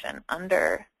regulation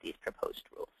under these proposed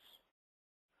rules.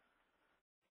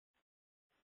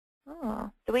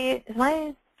 Oh,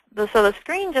 so the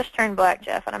screen just turned black,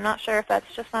 Jeff, and I'm not sure if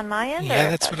that's just on my end. Yeah,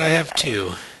 or that's what I have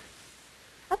too.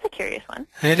 That's a curious one.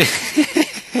 It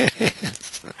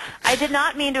is. I did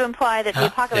not mean to imply that the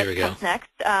apocalypse comes next.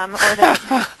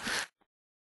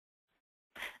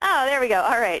 Oh, there we go.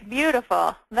 All right,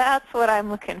 beautiful. That's what I'm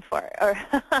looking for.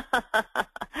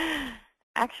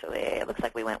 Actually, it looks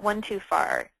like we went one too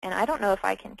far, and I don't know if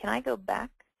I can. Can I go back?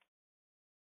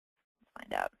 Let's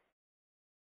find out.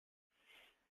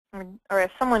 Or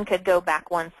if someone could go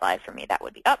back one slide for me, that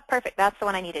would be, oh, perfect. That's the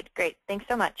one I needed. Great. Thanks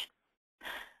so much.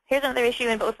 Here's another issue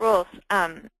in both rules.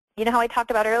 You know how I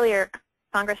talked about earlier,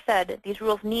 Congress said these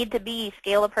rules need to be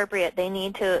scale appropriate. They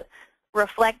need to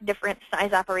reflect different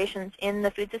size operations in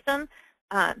the food system.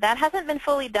 That hasn't been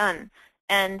fully done.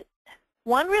 And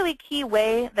one really key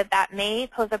way that that may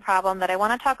pose a problem that I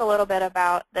want to talk a little bit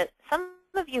about that some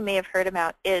of you may have heard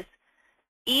about is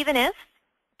even if,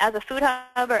 as a food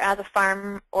hub or as a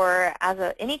farm or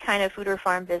as any kind of food or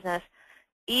farm business,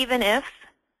 even if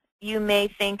you may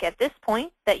think at this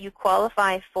point that you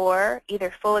qualify for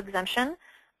either full exemption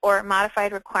or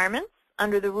modified requirements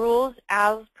under the rules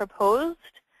as proposed,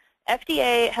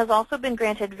 FDA has also been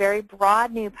granted very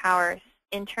broad new powers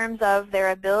in terms of their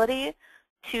ability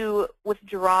to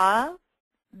withdraw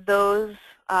those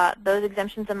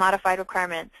exemptions and modified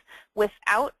requirements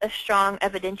without a strong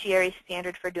evidentiary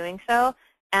standard for doing so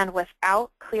and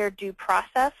without clear due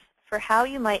process for how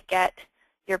you might get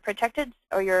your protected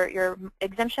or your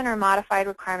exemption or modified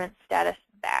requirement status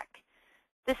back.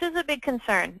 This is a big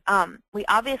concern. We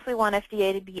obviously want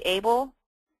FDA to be able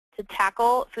to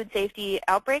tackle food safety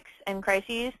outbreaks and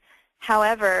crises.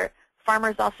 However,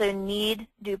 farmers also need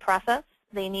due process.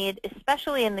 They need,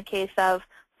 especially in the case of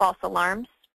false alarms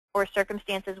or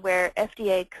circumstances where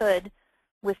FDA could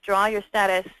withdraw your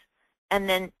status, and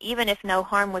then even if no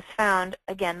harm was found,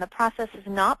 again, the process has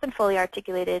not been fully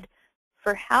articulated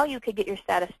for how you could get your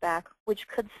status back, which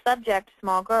could subject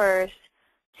small growers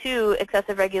to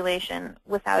excessive regulation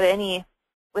without any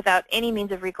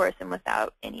means of recourse and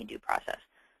without any due process.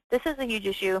 This is a huge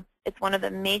issue. It's one of the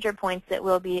major points that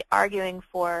we'll be arguing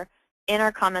for in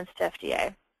our comments to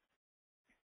FDA,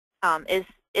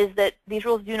 is that these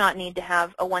rules do not need to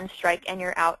have a one strike and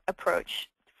you're out approach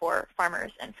for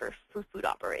farmers and for food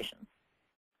operations.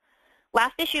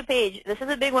 Last issue page, this is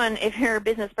a big one if you're a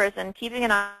business person, keeping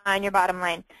an eye on your bottom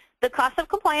line. The costs of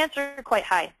compliance are quite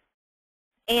high.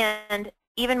 And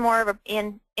even more of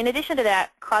in addition to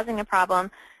that, causing a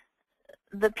problem,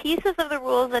 the pieces of the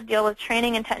rules that deal with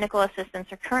training and technical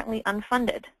assistance are currently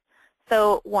unfunded.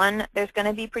 So one, there's going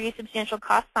to be pretty substantial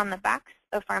costs on the backs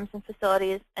of farms and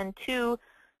facilities, and two,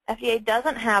 FDA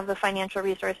doesn't have the financial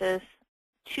resources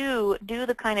to do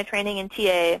the kind of training and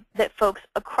TA that folks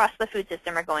across the food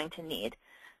system are going to need.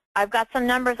 I've got some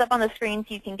numbers up on the screen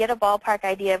so you can get a ballpark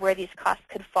idea of where these costs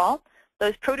could fall.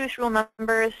 Those produce rule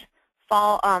numbers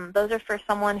fall, those are for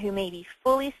someone who may be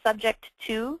fully subject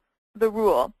to the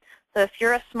rule. So if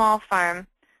you're a small farm,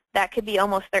 that could be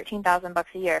almost $13,000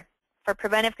 a year. For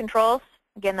preventive controls,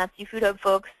 again, that's you food hub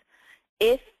folks,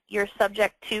 if you're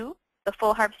subject to the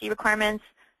full HARP-C requirements,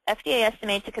 FDA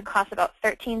estimates it could cost about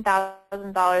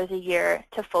 $13,000 a year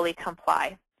to fully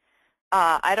comply.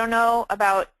 I don't know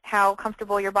about how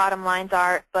comfortable your bottom lines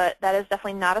are, but that is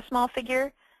definitely not a small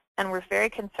figure, and we're very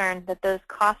concerned that those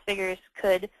cost figures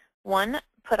could, one,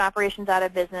 put operations out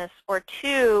of business, or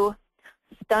two,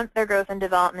 stunt their growth and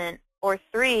development, or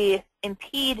three,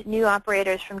 impede new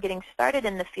operators from getting started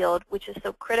in the field, which is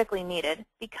so critically needed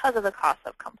because of the cost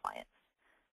of compliance.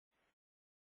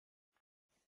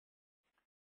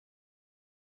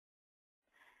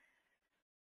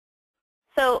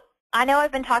 So I know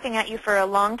I've been talking at you for a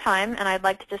long time, and I'd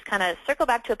like to just kind of circle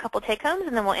back to a couple take-homes,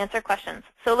 and then we'll answer questions.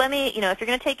 So let me, if you're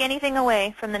going to take anything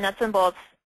away from the nuts and bolts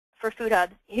for food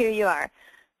hubs, here you are.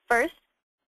 First,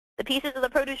 the pieces of the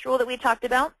produce rule that we talked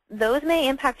about, those may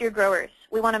impact your growers.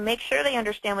 We want to make sure they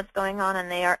understand what's going on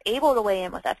and they are able to weigh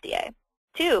in with FDA.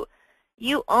 Two,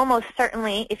 you almost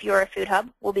certainly, if you're a food hub,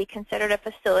 will be considered a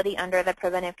facility under the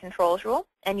preventive controls rule,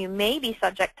 and you may be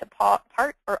subject to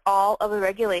part or all of the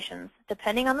regulations,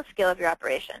 depending on the scale of your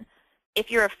operation.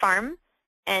 If you're a farm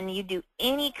and you do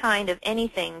any kind of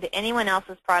anything to anyone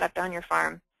else's product on your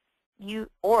farm,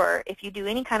 or if you do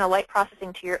any kind of light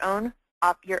processing to your own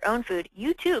food,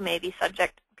 you too may be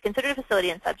considered a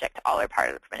facility and subject to all or part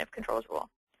of the preventive controls rule.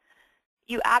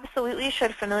 You absolutely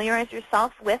should familiarize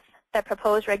yourself with the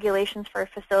proposed regulations for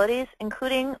facilities,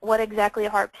 including what exactly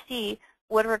HARP-C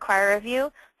would require of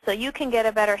you, so you can get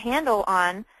a better handle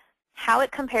on how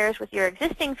it compares with your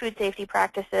existing food safety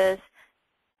practices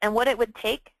and what it would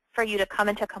take for you to come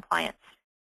into compliance.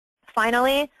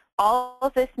 Finally, all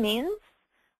of this means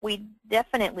we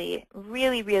definitely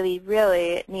really, really,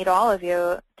 really need all of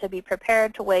you to be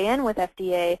prepared to weigh in with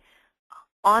FDA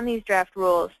on these draft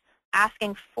rules,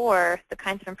 asking for the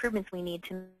kinds of improvements we need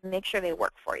to make sure they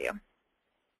work for you.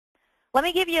 Let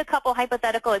me give you a couple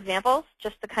hypothetical examples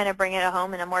just to kind of bring it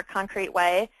home in a more concrete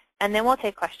way, and then we'll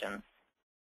take questions.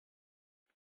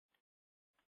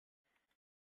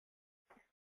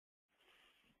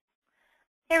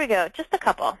 Here we go, just a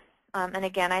couple. And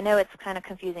again, I know it's kind of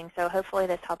confusing, so hopefully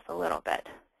this helps a little bit.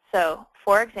 So,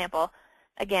 for example,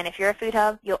 again, if you're a food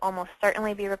hub, you'll almost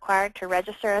certainly be required to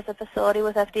register as a facility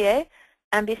with FDA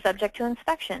and be subject to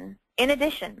inspection In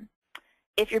addition,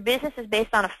 if your business is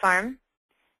based on a farm,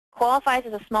 qualifies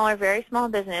as a small or very small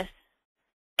business,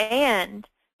 and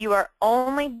you are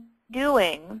only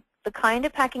doing the kind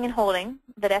of packing and holding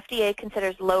that FDA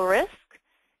considers low risk,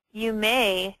 you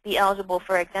may be eligible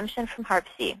for exemption from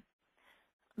HARP-C.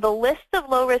 The list of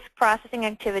low-risk processing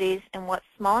activities and what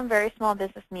small and very small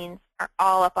business means are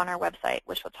all up on our website,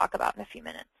 which we'll talk about in a few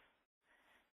minutes.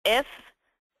 If,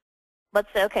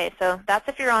 let's say, okay, so that's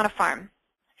if you're on a farm.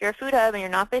 If you're a food hub and you're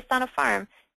not based on a farm,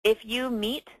 if you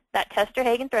meet that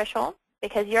Tester-Hagen threshold,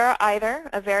 because you're either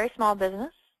a very small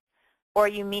business, or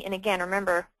you meet, and again,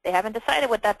 remember, they haven't decided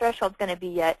what that threshold is going to be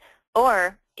yet,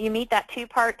 or you meet that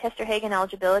two-part Tester-Hagen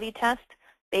eligibility test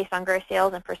based on gross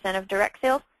sales and % of direct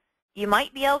sales, you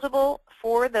might be eligible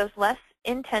for those less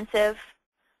intensive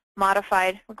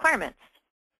modified requirements.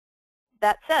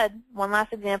 That said, one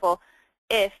last example,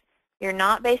 if you're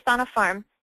not based on a farm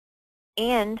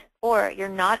and or you're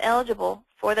not eligible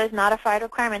for those modified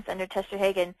requirements under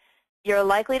Tester-Hagen, you're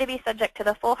likely to be subject to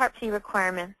the full HARP-C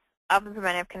requirements of the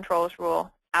preventive controls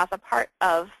rule as a part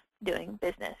of doing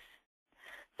business.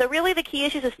 So really the key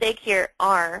issues at stake here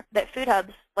are that food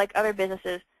hubs, like other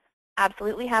businesses,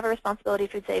 absolutely have a responsibility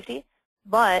for food safety,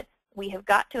 but we have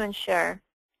got to ensure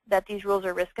that these rules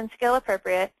are risk and scale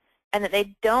appropriate and that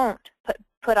they don't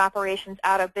put operations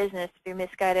out of business through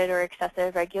misguided or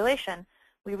excessive regulation.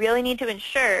 We really need to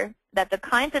ensure that the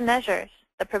kinds of measures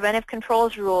the preventive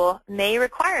controls rule may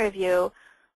require of you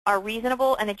are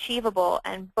reasonable and achievable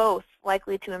and both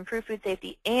likely to improve food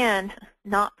safety and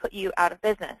not put you out of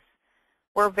business.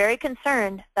 We're very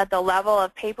concerned that the level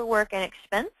of paperwork and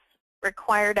expense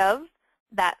required of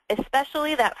that,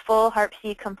 especially that full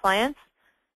HARP-C compliance,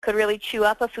 could really chew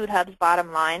up a food hub's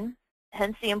bottom line,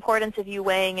 hence the importance of you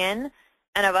weighing in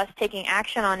and of us taking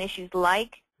action on issues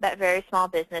like that very small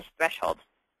business threshold.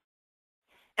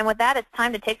 And with that, it's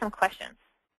time to take some questions.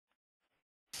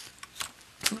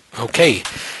 Okay,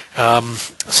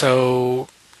 so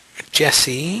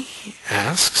Jesse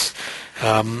asks,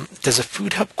 does a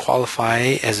food hub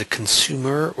qualify as a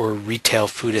consumer or retail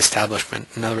food establishment?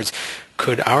 In other words,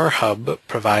 could our hub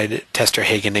provide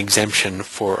Tester-Hagen exemption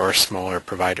for our smaller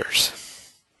providers?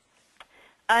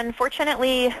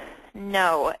 Unfortunately,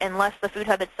 no, unless the food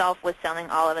hub itself was selling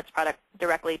all of its product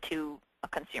directly to a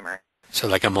consumer. So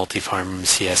like a multi-farm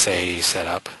CSA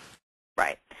setup?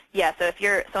 Right. Yeah, so if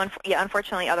you're, yeah,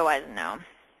 unfortunately, otherwise, no.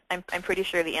 I'm pretty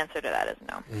sure the answer to that is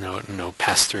no. No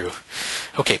pass-through.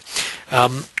 Okay.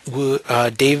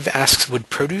 Dave asks, would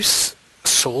produce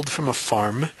sold from a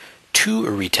farm to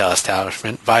a retail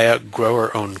establishment via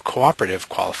grower-owned cooperative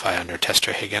qualify under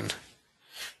Tester-Hagen?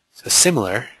 So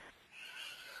similar.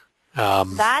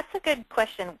 That's a good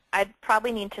question. I'd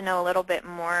probably need to know a little bit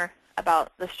more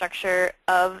about the structure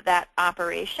of that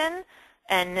operation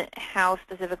and how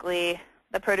specifically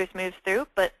the produce moves through,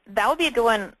 but that would be a good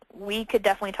one. We could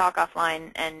definitely talk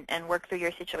offline and work through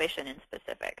your situation in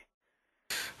specific.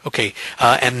 Okay,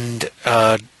 and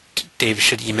Dave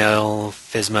should email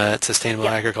FSMA at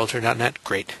sustainableagriculture.net.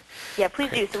 Great. Yeah, please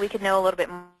Great. do, so we could know a little bit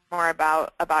more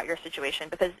about your situation,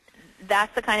 because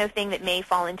that's the kind of thing that may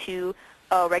fall into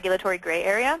a regulatory gray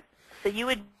area. So you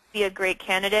would be a great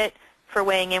candidate for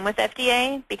weighing in with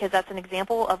FDA, because that's an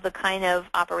example of the kind of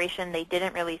operation they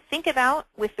didn't really think about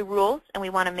with the rules, and we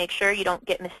want to make sure you don't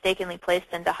get mistakenly placed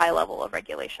into high level of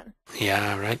regulation.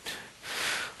 Yeah, right.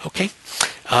 Okay.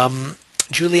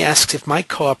 Julie asks, if my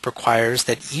co-op requires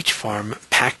that each farm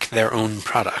pack their own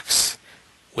products,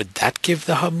 would that give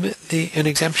the hub an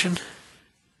exemption?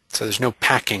 So there's no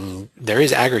packing. There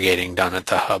is aggregating done at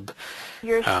the hub.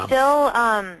 You're still,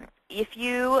 if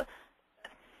you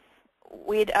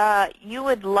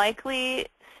would likely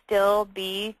still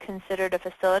be considered a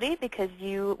facility because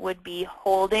you would be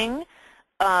holding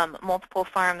multiple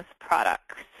farms'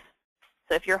 products.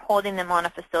 So if you're holding them on a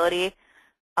facility,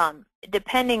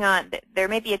 depending on, there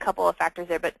may be a couple of factors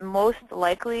there, but most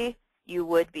likely you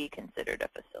would be considered a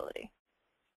facility.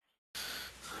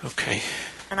 Okay.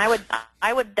 And I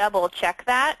would double check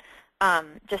that.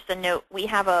 Just a note, we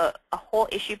have a whole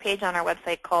issue page on our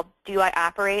website called Do I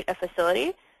Operate a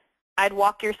Facility? I'd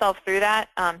walk yourself through that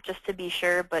just to be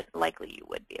sure, but likely you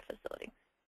would be a facility.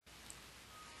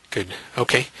 Good.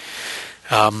 Okay.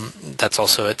 That's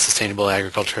also at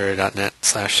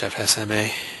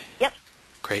sustainableagriculture.net/FSMA. Yep.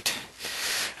 Great.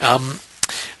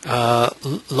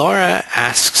 Laura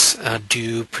asks,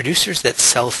 do producers that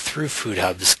sell through food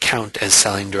hubs count as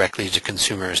selling directly to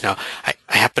consumers? Now, I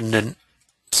happen to,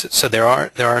 so there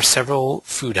are several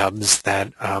food hubs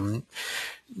that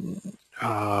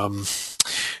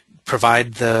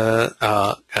provide the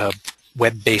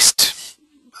web-based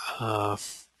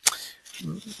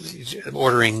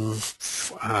ordering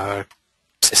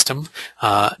system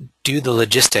do the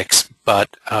logistics,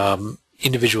 but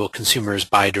individual consumers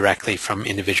buy directly from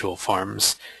individual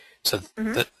farms. So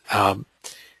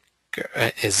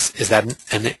is that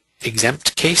an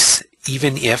exempt case,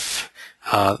 even if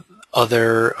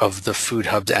other of the Food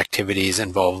Hub's activities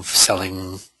involve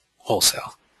selling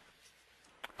wholesale,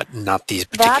 but not these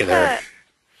particular?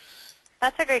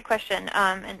 That's a great question.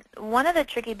 And one of the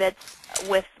tricky bits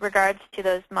with regards to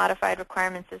those modified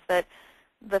requirements is that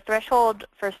the threshold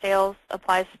for sales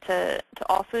applies to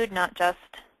all food, not just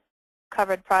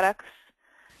covered products.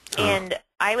 Oh. And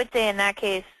I would say in that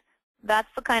case, that's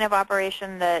the kind of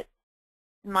operation that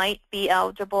might be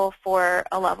eligible for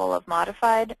a level of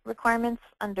modified requirements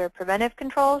under preventive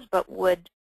controls, but would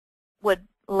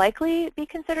likely be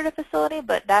considered a facility.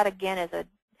 But that again is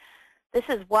this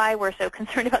is why we're so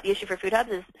concerned about the issue for Food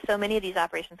Hubs, is so many of these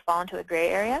operations fall into a gray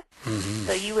area.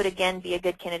 So you would again be a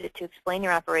good candidate to explain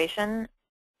your operation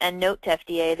and note to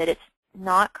FDA that it's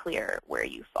not clear where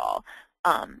you fall.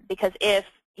 Because if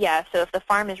the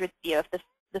farm is, if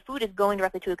the food is going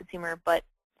directly to a consumer, but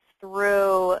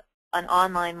through an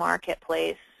online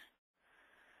marketplace,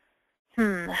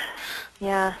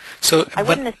 yeah. So I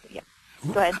wouldn't. Yeah.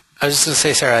 Go ahead. I was just going to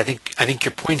say, Sarah, I think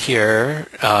your point here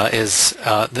is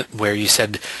where you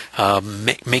said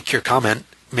make your comment,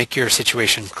 make your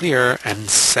situation clear, and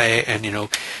say, and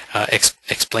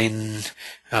explain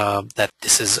that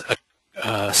this is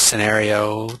a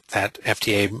scenario that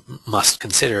FDA must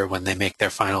consider when they make their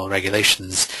final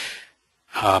regulations.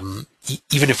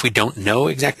 Even if we don't know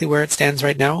exactly where it stands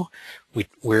right now,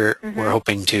 we're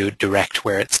hoping to direct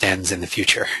where it stands in the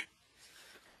future.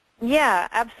 Yeah,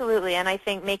 absolutely. And I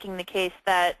think making the case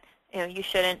that you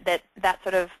shouldn't, that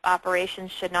sort of operation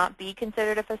should not be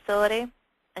considered a facility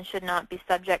and should not be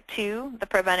subject to the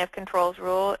preventive controls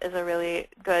rule is a really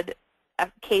good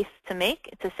case to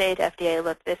make, to say to FDA,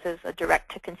 look, this is a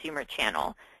direct-to-consumer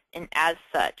channel, and as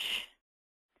such,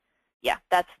 yeah,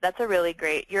 that's a really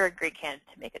great, you're a great candidate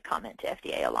to make a comment to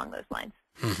FDA along those lines.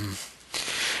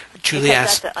 Julie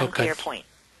asked, that's an unclear point.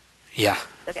 Yeah,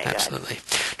 okay, absolutely.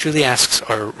 Julie asks,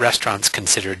 are restaurants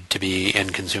considered to be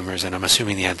end consumers? And I'm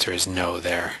assuming the answer is no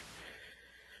there.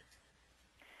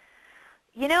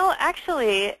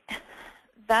 Actually,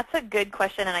 that's a good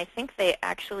question, and I think they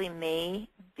actually may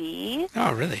be.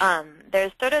 Oh, really?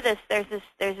 There's sort of this. There's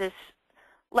this.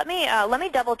 Let me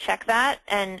double check that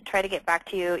and try to get back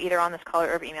to you either on this call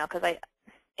or over email, because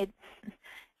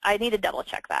I need to double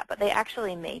check that. But they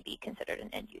actually may be considered an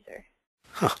end user.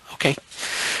 Huh, okay.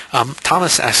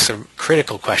 Thomas asks a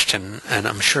critical question, and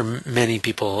I'm sure many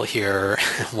people here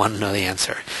want to know the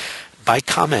answer. By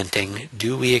commenting,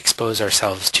 do we expose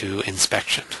ourselves to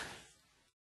inspection?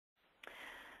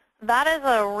 That is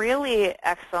a really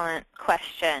excellent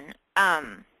question.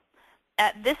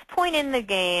 At this point in the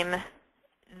game,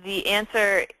 the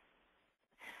answer,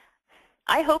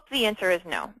 I hope the answer is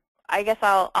no. I guess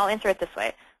I'll answer it this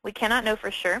way. We cannot know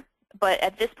for sure, but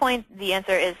at this point, the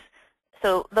answer is,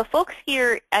 so the folks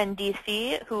here in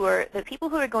DC, the people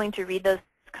who are going to read those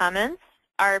comments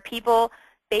are people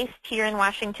based here in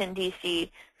Washington, DC,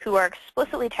 who are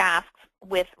explicitly tasked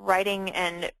with writing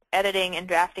and editing and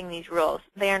drafting these rules.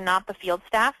 They are not the field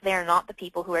staff. They are not the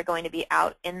people who are going to be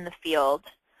out in the field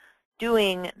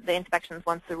doing the inspections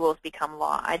once the rules become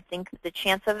law. I think the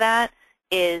chance of that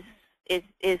is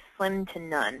slim to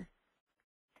none.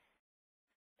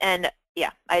 And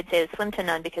yeah, I'd say it's slim to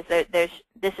none, because this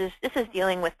is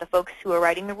dealing with the folks who are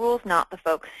writing the rules, not the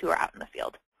folks who are out in the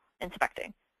field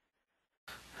inspecting.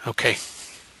 Okay,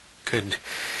 good.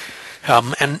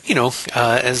 And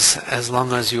as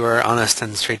long as you are honest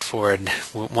and straightforward,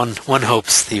 one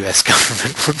hopes the U.S.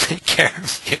 government will take care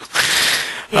of you.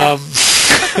 Yeah.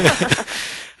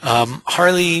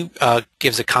 Harley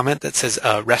gives a comment that says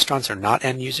restaurants are not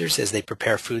end users as they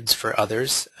prepare foods for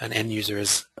others. An end user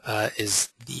is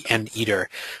the end eater.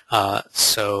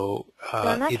 So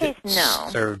in that case, no.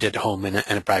 Served at home in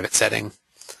a private setting.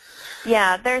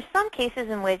 Yeah, there's some cases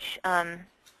in which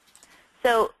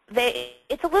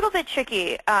it's a little bit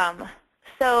tricky.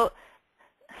 So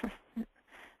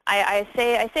I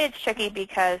say it's tricky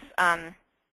because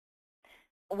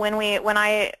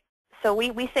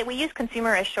we use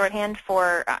consumer as shorthand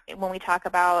for when we talk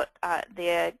about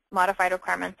the modified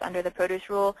requirements under the produce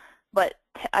rule. But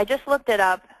I just looked it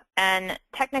up, and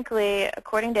technically,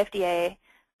 according to FDA,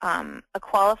 a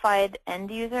qualified end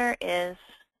user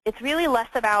it's really less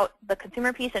about the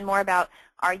consumer piece and more about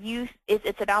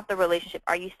it's about the relationship.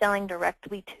 Are you selling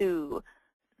directly to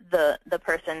the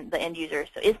person, the end user.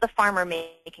 So is the farmer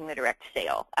making the direct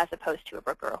sale as opposed to a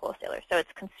broker or wholesaler? So it's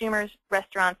consumers,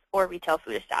 restaurants, or retail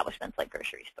food establishments like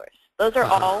grocery stores. Those are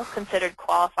all considered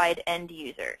qualified end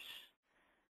users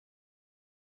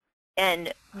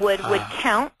and would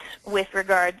count with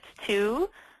regards to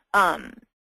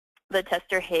the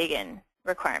Tester-Hagen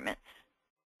requirements.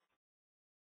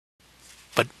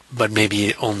 But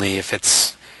maybe only if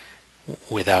it's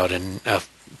without a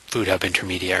food hub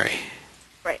intermediary.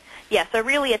 Right. Yeah, so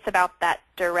really it's about that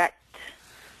direct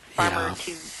farmer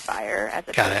to buyer as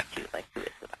opposed to like who is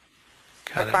the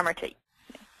buyer. Or farmer to. Yeah.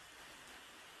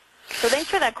 So thanks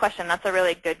for that question. That's a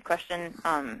really good question,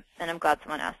 and I'm glad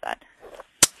someone asked that.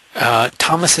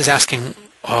 Thomas is asking,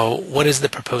 what is the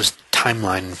proposed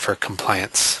timeline for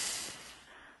compliance?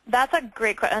 That's a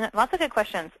great question. Lots of good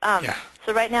questions. Yeah.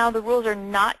 So right now the rules are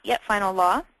not yet final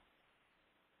law.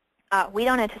 We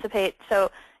don't anticipate,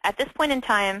 so at this point in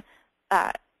time,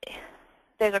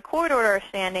 there's a court order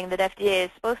standing that FDA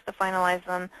is supposed to finalize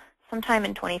them sometime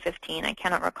in 2015. I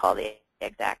cannot recall the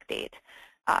exact date.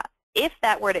 If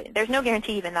that were to, there's no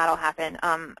guarantee even that'll happen.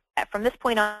 From this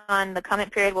point on, the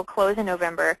comment period will close in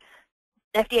November.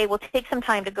 FDA will take some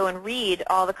time to go and read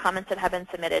all the comments that have been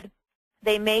submitted.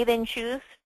 They may then choose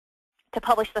to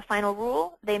publish the final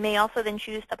rule. They may also then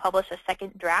choose to publish a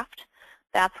second draft.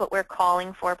 That's what we're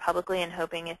calling for publicly and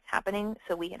hoping is happening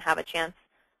so we can have a chance,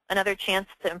 another chance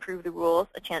to improve the rules,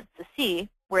 a chance to see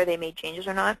where they made changes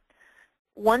or not.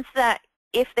 Once that,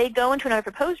 if they go into another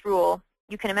proposed rule,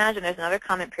 you can imagine there's another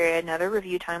comment period, another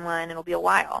review timeline, and it'll be a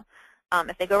while.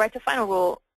 If they go right to final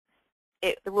rule,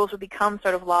 the rules would become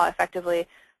sort of law effectively,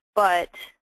 but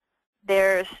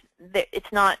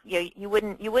it's not, you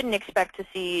wouldn't expect to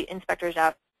see inspectors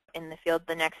out in the field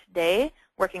the next day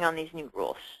working on these new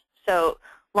rules. So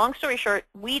long story short,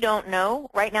 we don't know.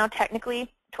 Right now, technically,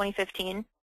 2015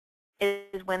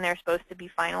 is when they're supposed to be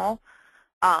final,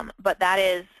 but that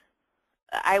is,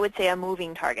 I would say, a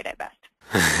moving target at best.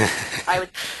 I would,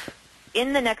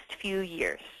 in the next few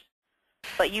years.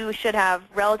 But you should have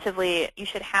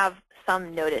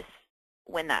some notice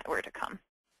when that were to come.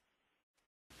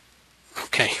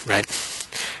 Okay, right.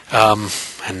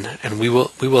 And we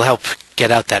will help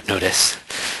get out that notice.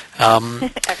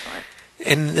 Excellent.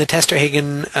 In the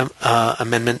Tester-Hagen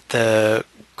amendment, the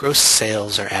gross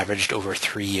sales are averaged over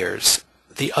 3 years.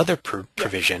 The other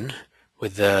provision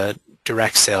with the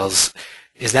direct sales,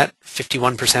 is that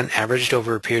 51% averaged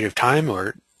over a period of time,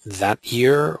 or that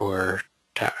year, or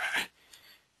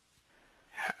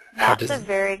That's a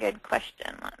very good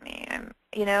question. Let me,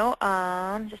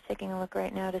 I'm just taking a look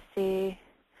right now to see.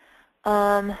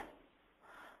 I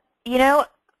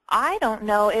don't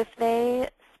know if they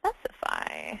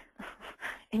specify.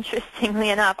 Interestingly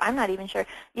enough, I'm not even sure.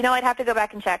 I'd have to go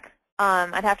back and check.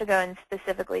 I'd have to go and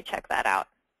specifically check that out.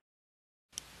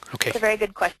 Okay. It's a very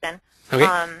good question. Okay.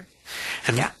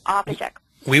 Yeah, I'll have to check.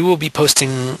 We will be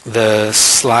posting the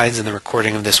slides and the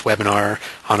recording of this webinar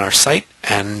on our site,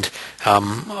 and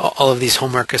all of these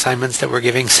homework assignments that we're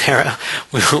giving Sarah,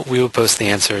 we will post the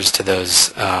answers to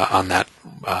those on that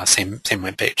same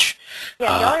webpage.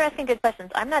 Yeah, y'all are asking good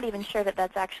questions. I'm not even sure that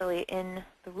that's actually in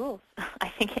the rules. I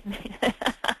think it may.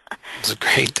 This is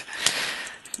great.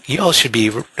 You all should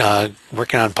be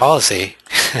working on policy.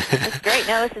 It's great.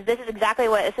 No, this is exactly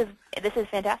what this is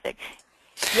fantastic.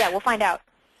 Yeah, we'll find out.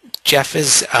 Jeff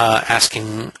is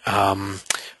asking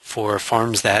for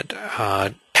farms that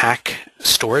pack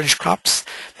storage crops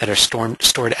that are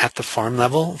stored at the farm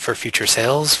level for future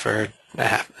sales for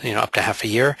up to half a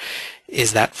year.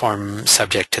 Is that farm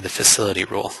subject to the facility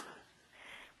rule?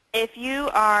 If you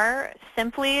are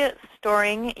simply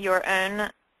storing your own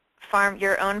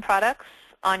products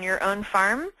on your own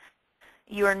farm,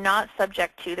 you are not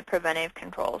subject to the preventive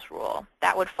controls rule.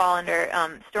 That would fall under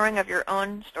storing of your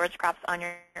own storage crops on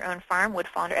your own farm would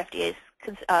fall under FDA's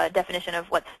definition of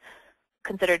what's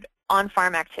considered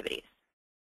on-farm activities.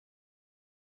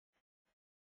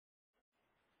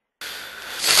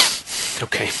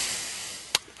 Okay.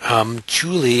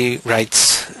 Julie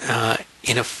writes,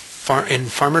 in a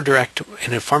farmer direct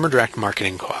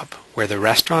marketing co-op where the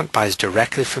restaurant buys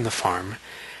directly from the farm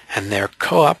and their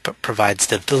co-op provides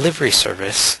the delivery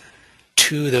service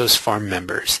to those farm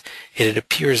members, it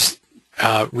appears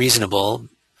reasonable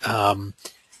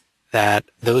that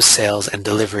those sales and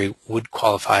delivery would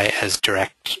qualify as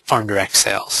farm direct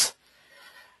sales.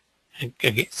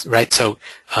 Right? So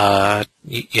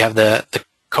you have the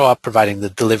co-op providing the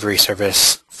delivery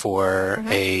service for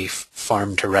a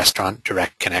farm to restaurant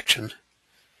direct connection.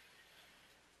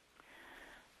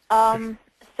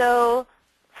 So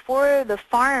for the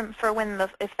farm,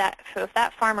 if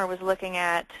that farmer was looking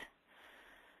at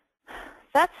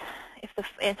that's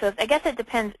and so I guess it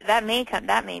depends.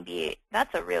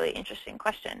 That's a really interesting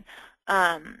question.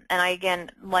 And I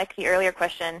again, like the earlier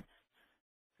question,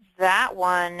 that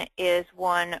one is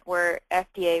one where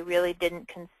FDA really didn't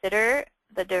consider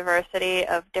the diversity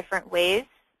of different ways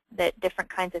that different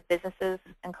kinds of businesses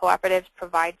and cooperatives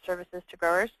provide services to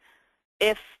growers.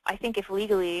 I think if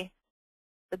legally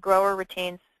the grower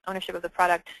retains ownership of the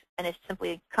product and is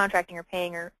simply contracting or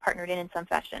paying or partnered in some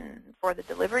fashion for the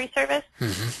delivery service,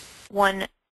 one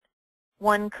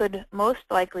could most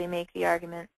likely make the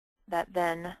argument that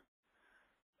then,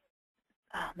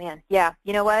 oh man, yeah,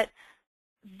 you know what?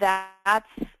 I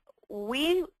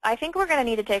think we're going to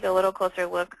need to take a little closer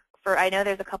look I know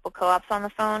there's a couple co-ops on the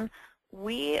phone.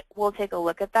 We will take a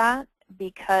look at that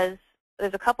because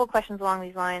there's a couple questions along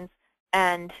these lines,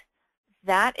 and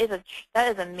that is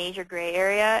a major gray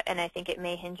area, and I think it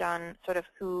may hinge on sort of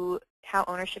how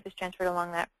ownership is transferred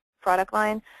along that product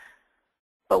line.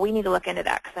 But we need to look into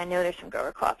that because I know there's some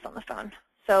grower co-ops on the phone.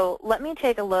 So let me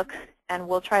take a look, and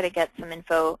we'll try to get some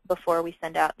info before we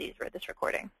send out this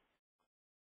recording.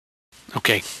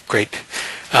 Okay, great.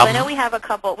 I know we have a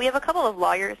couple of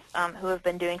lawyers who have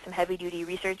been doing some heavy-duty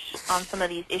research on some of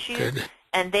these issues, Good.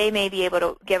 And they may be able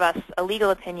to give us a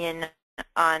legal opinion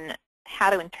on how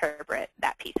to interpret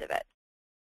that piece of it.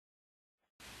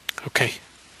 Okay,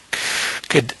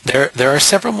 good. There are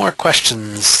several more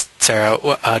questions, Sarah.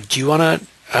 Do you want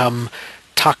to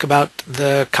talk about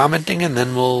the commenting, and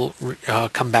then we'll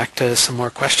come back to some more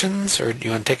questions, or do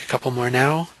you want to take a couple more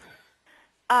now?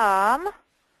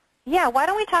 Yeah, why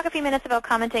don't we talk a few minutes about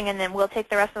commenting, and then we'll take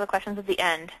the rest of the questions at the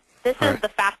end. This is the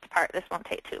fast part. This won't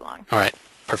take too long. All right.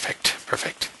 Perfect.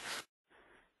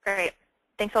 Great.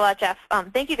 Thanks a lot, Jeff.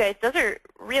 Thank you, guys. Those are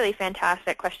really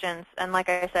fantastic questions. And like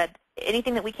I said,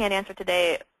 anything that we can't answer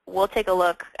today, we'll take a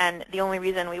look. And the only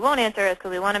reason we won't answer is because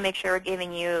we want to make sure we're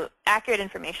giving you accurate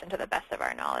information to the best of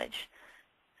our knowledge.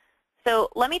 So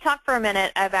let me talk for a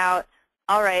minute about,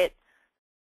 all right,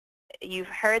 you've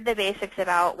heard the basics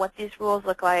about what these rules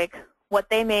look like, what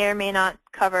they may or may not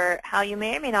cover, how you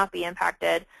may or may not be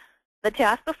impacted. The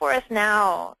task before us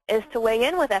now is to weigh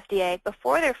in with FDA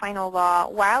before their final law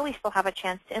while we still have a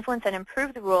chance to influence and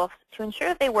improve the rules to ensure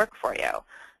that they work for you.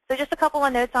 So just a couple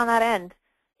of notes on that end.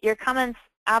 Your comments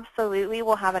absolutely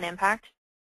will have an impact.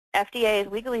 FDA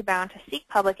is legally bound to seek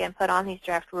public input on these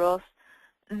draft rules.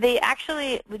 They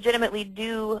actually legitimately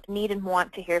do need and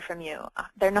want to hear from you.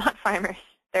 They're not farmers.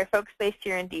 They're folks based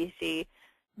here in DC.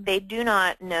 They do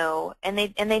not know, and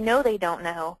they know they don't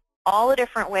know, all the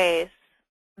different ways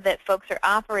that folks are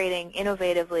operating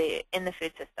innovatively in the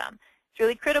food system. It's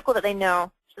really critical that they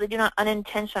know so they do not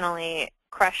unintentionally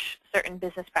crush certain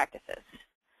business practices.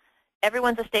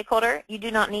 Everyone's a stakeholder. You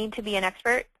do not need to be an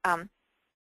expert.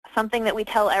 Something that we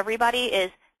tell everybody is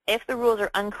if the rules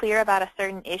are unclear about a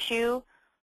certain issue,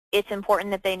 it's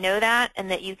important that they know that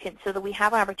and that you can, so that we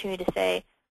have an opportunity to say,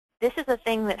 this is a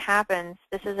thing that happens.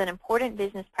 This is an important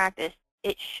business practice.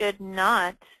 It should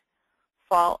not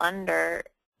fall under,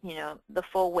 the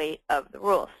full weight of the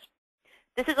rules.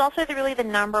 This is also really the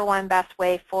 #1 best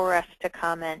way for us to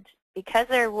comment. Because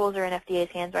their rules are in FDA's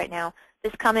hands right now,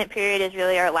 this comment period is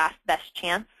really our last best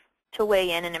chance to weigh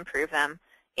in and improve them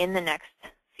in the next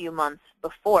few months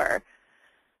before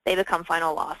they become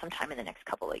final law sometime in the next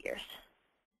couple of years.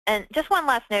 And just one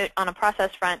last note on a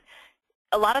process front.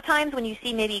 A lot of times when you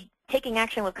see maybe taking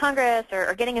action with Congress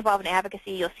or getting involved in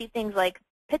advocacy, you'll see things like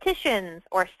petitions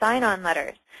or sign-on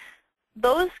letters.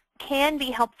 Those can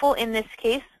be helpful in this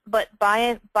case, but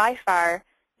by far,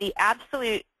 the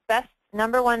absolute best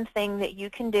 #1 thing that you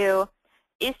can do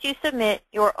is to submit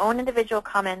your own individual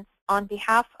comments on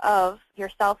behalf of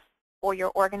yourself or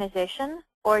your organization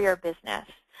or your business.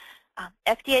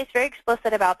 FDA is very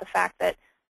explicit about the fact that,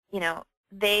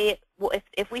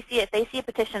 if they see a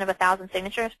petition of 1,000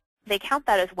 signatures, they count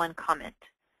that as one comment.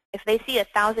 If they see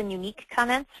 1,000 unique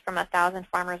comments from 1,000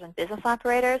 farmers and business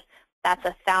operators, that's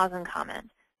 1,000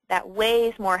 comments. That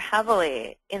weighs more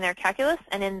heavily in their calculus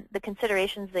and in the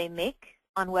considerations they make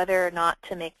on whether or not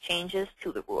to make changes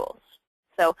to the rules.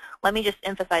 So let me just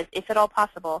emphasize, if at all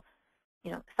possible,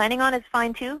 signing on is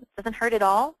fine too. It doesn't hurt at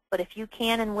all. But if you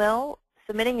can and will,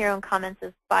 submitting your own comments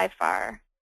is by far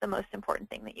the most important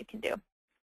thing that you can do.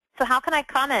 So how can I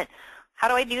comment? How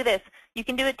do I do this? You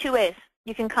can do it 2 ways.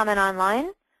 You can comment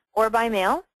online or by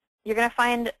mail. You're going to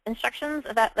find instructions,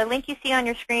 the link you see on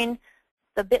your screen,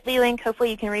 the bit.ly link. Hopefully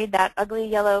you can read that ugly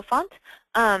yellow font.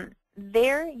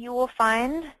 There you will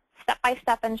find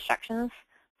step-by-step instructions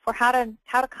for how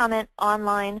to comment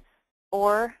online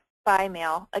or by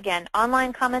mail. Again,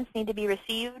 online comments need to be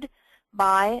received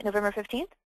by November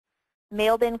 15th.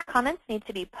 Mailed-in comments need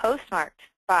to be postmarked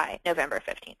by November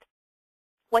 15th.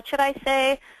 What should I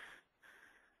say?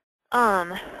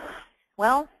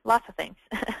 Well, lots of things.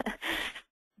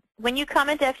 When you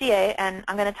comment to FDA, and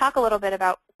I'm going to talk a little bit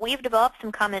about, we've developed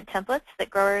some comment templates that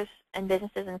growers and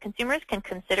businesses and consumers can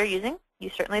consider using. You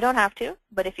certainly don't have to,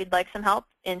 but if you'd like some help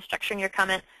in structuring your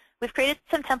comment, we've created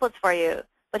some templates for you.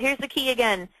 But here's the key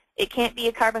again. It can't be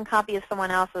a carbon copy of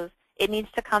someone else's. It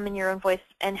needs to come in your own voice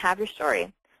and have your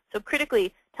story. So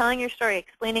critically, telling your story,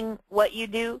 explaining what you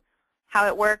do, how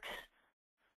it works,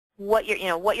 what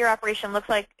your operation looks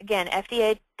like. Again,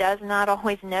 FDA does not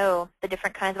always know the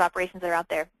different kinds of operations that are out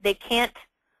there. They can't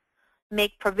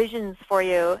make provisions for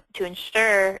you to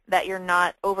ensure that you're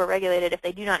not over-regulated if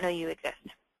they do not know you exist.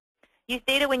 Use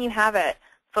data when you have it.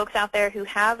 Folks out there who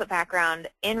have a background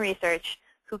in research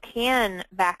who can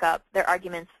back up their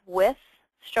arguments with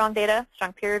strong data,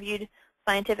 strong peer-reviewed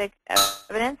scientific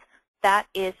evidence, that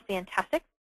is fantastic.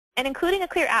 And including a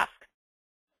clear ask.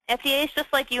 FDA is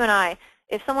just like you and I.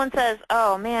 If someone says,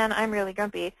 oh man, I'm really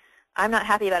grumpy, I'm not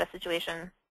happy about a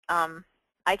situation,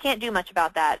 I can't do much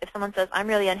about that. If someone says, I'm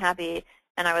really unhappy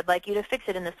and I would like you to fix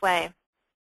it in this way,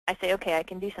 I say, okay, I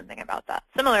can do something about that.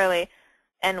 Similarly,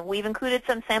 and we've included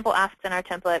some sample asks in our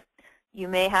template. You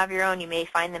may have your own. You may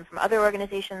find them from other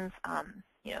organizations.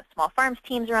 Small farms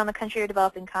teams around the country are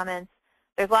developing comments.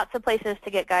 There's lots of places to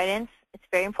get guidance. It's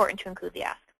very important to include the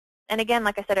ask. And again,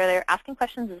 like I said earlier, asking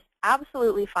questions is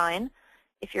absolutely fine.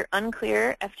 If you're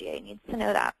unclear, FDA needs to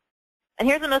know that. And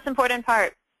here's the most important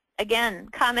part. Again,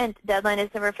 comment deadline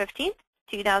is November 15th,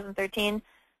 2013.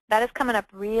 That is coming up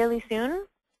really soon.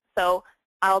 So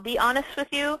I'll be honest with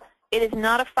you, it is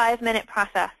not a 5-minute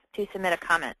process to submit a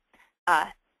comment.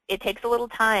 It takes a little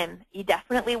time. You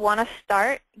definitely want to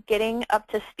start getting up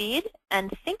to speed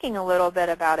and thinking a little bit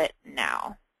about it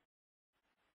now.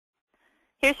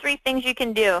 Here's 3 things you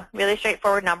can do, really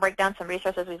straightforward, and I'll break down some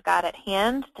resources we've got at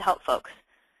hand to help folks.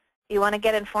 You want to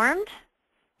get informed,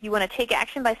 you want to take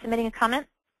action by submitting a comment,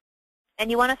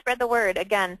 and you want to spread the word,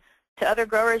 again, to other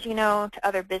growers you know, to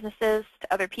other businesses,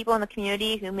 to other people in the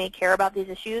community who may care about these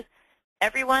issues.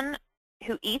 Everyone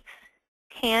who eats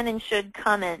can and should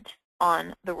comment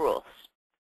on the rules.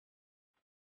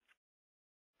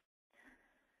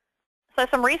 So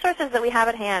some resources that we have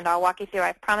at hand, I'll walk you through.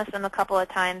 I've promised them a couple of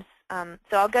times.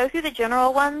 So I'll go through the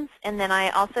general ones, and then I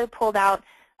also pulled out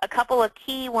a couple of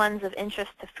key ones of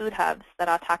interest to food hubs that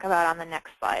I'll talk about on the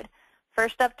next slide.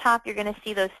 First up top, you're going to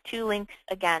see those 2 links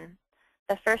again.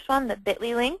 The first one, the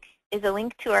bit.ly link, is a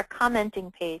link to our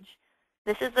commenting page.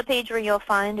 This is the page where you'll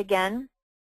find, again,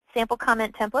 sample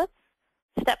comment templates,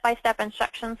 step-by-step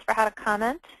instructions for how to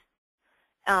comment,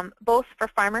 both for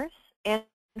farmers and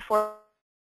for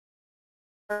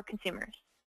consumers.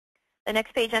 The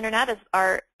next page under that is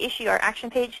our issue, our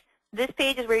action page. This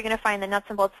page is where you're going to find the nuts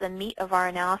and bolts, the meat of our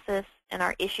analysis and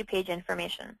our issue page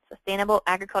information,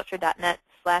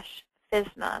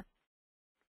 sustainableagriculture.net/FSMA.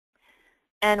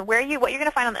 And what you're going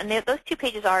to find, and those 2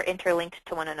 pages are interlinked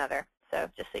to one another, so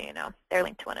just so you know, they're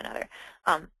linked to one another.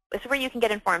 This is where you can get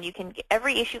informed. You can get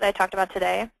every issue that I talked about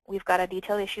today. We've got a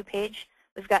detailed issue page.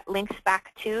 We've got links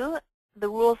back to the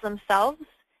rules themselves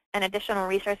and additional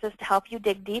resources to help you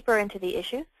dig deeper into the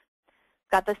issues.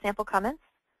 Got those sample comments.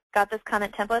 Got those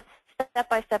comment templates,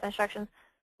 step-by-step instructions.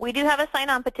 We do have a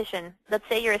sign-on petition. Let's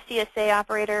say you're a CSA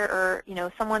operator or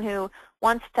someone who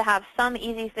wants to have some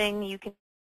easy thing you can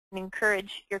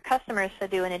encourage your customers to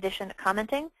do in addition to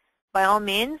commenting. By all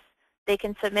means, they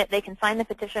can sign the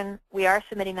petition. We are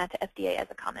submitting that to FDA as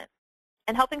a comment.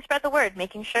 And helping spread the word,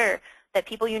 making sure that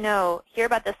people you know hear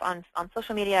about this on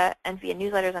social media and via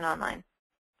newsletters and online.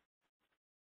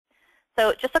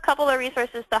 So just a couple of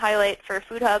resources to highlight for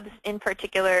food hubs in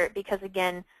particular, because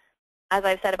again, as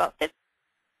I've said about 50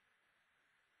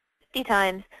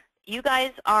 times, you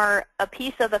guys are a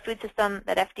piece of the food system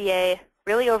that FDA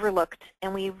really overlooked,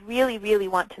 and we really, really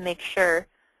want to make sure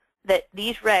that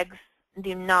these regs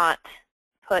do not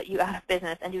put you out of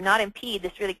business and do not impede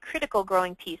this really critical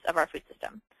growing piece of our food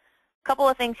system. A couple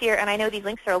of things here, and I know these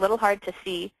links are a little hard to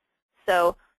see,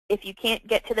 so if you can't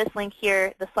get to this link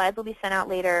here, the slides will be sent out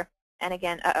later. And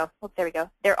again, there we go.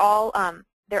 They're all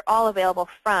available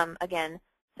from, again,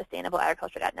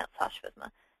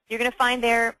 sustainableagriculture.net/FSMA. You're going to find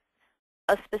there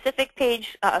a specific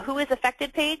page, who is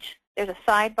affected page. There's a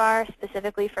sidebar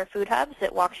specifically for food hubs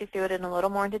that walks you through it in a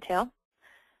little more detail.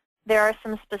 There are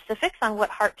some specifics on what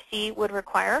HARP-C would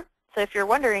require. So if you're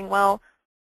wondering, well,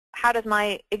 how does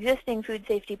my existing food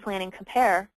safety planning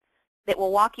compare, that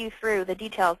will walk you through the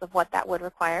details of what that would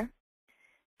require.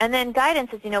 And then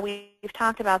guidance, as you know, we've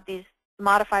talked about these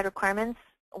modified requirements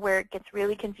where it gets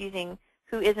really confusing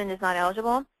who is and is not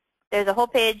eligible. There's a whole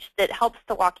page that helps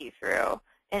to walk you through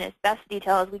in as best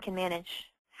detail as we can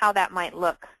manage how that might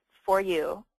look for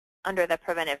you under the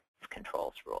preventive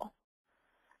controls rule.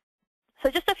 So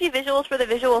just a few visuals for the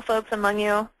visual folks among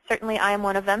you. Certainly I am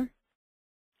one of them.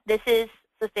 This is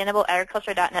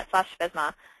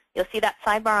sustainableagriculture.net/FSMA. You'll see that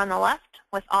sidebar on the left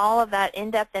with all of that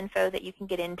in-depth info that you can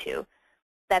get into.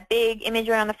 That big image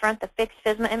right on the front, the fixed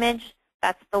FSMA image,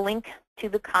 that's the link to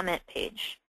the comment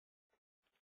page,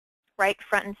 right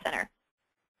front and center.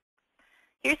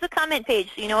 Here's the comment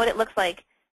page, so you know what it looks like.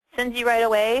 Sends you right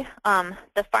away.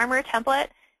 The farmer template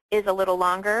is a little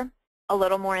longer, a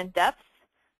little more in-depth.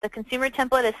 The consumer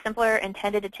template is simpler and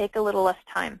tended to take a little less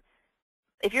time.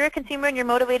 If you're a consumer and you're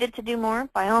motivated to do more,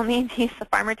 by all means use the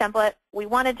farmer template. We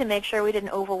wanted to make sure we didn't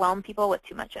overwhelm people with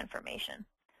too much information.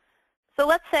 So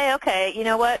let's say, okay, you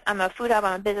know what, I'm a food hub,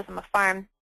 I'm a business, I'm a farm.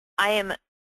 I am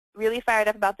really fired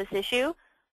up about this issue.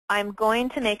 I'm going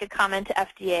to make a comment to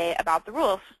FDA about the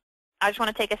rules. I just want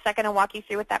to take a second and walk you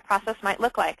through what that process might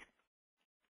look like.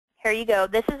 Here you go.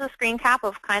 This is a screen cap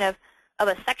of kind of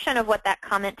a section of what that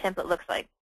comment template looks like.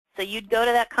 So you'd go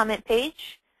to that comment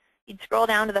page, you'd scroll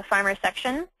down to the farmer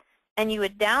section, and you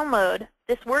would download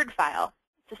this Word file.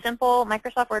 It's a simple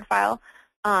Microsoft Word file.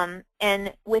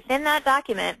 And within that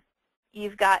document,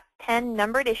 you've got 10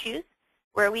 numbered issues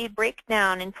where we break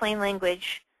down in plain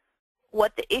language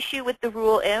what the issue with the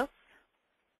rule is,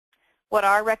 what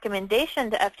our recommendation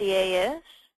to FDA is,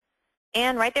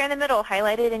 and right there in the middle,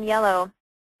 highlighted in yellow,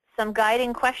 some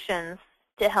guiding questions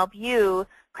to help you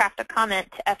craft a comment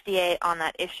to FDA on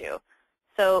that issue.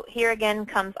 So here again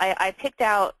comes, I picked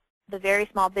out the very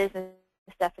small business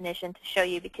definition to show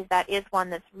you because that is one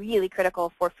that's really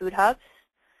critical for food hubs.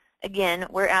 Again,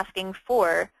 we're asking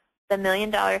for the $1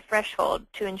 million threshold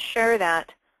to ensure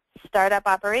that startup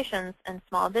operations and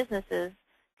small businesses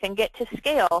can get to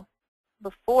scale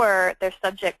before they're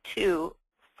subject to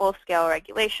full-scale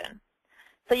regulation.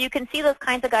 So you can see those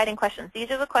kinds of guiding questions.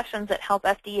 These are the questions that help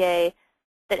FDA,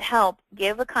 that help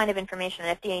give the kind of information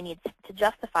that FDA needs to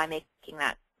justify making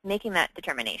that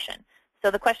determination. So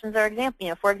the questions are,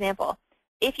 for example,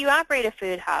 if you operate a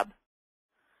food hub,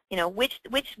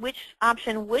 which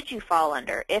option would you fall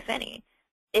under, if any?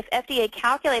 If FDA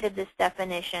calculated this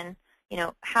definition,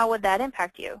 how would that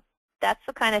impact you? That's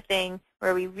the kind of thing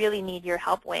where we really need your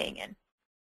help weighing in.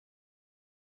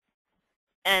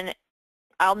 And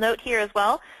I'll note here as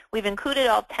well, we've included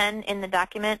all 10 in the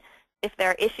document. If there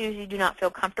are issues you do not feel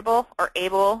comfortable or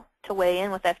able to weigh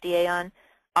in with FDA on,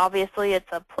 obviously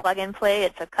it's a plug and play,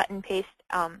 it's a cut and paste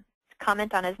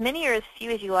comment on as many or as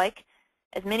few as you like.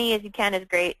 As many as you can is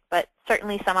great, but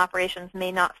certainly some operations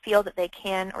may not feel that they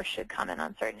can or should comment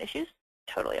on certain issues.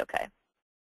 Totally okay.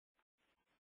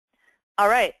 All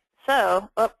right, so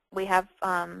we have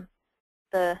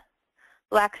the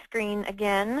black screen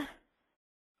again.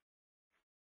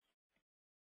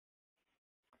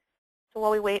 So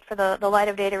while we wait for the light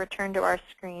of day to return to our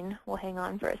screen, we'll hang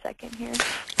on for a second here.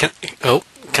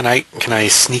 Can I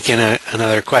sneak in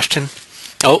another question?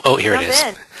 Oh, here it is.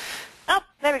 Oh,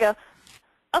 there we go.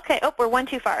 Okay, we're one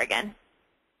too far again.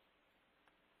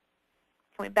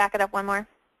 Can we back it up one more?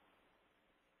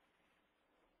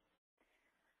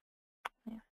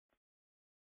 Yeah.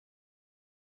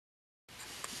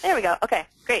 There we go. Okay,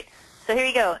 great. So here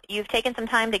you go. You've taken some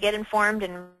time to get informed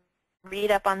and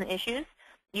read up on the issues.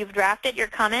 You've drafted your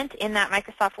comment in that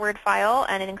Microsoft Word file,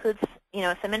 and it includes,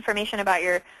 some information about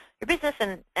your business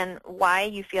and why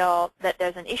you feel that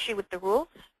there's an issue with the rules.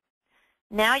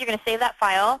 Now you're going to save that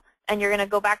file, and you're going to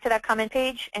go back to that comment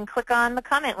page and click on the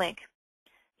comment link.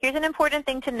 Here's an important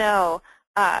thing to know.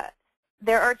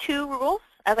 There are two rules,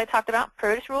 as I talked about,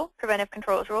 produce rule, preventive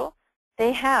controls rule.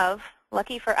 They have,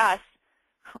 lucky for us,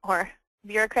 or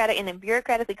in a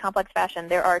bureaucratically complex fashion,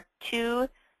 there are two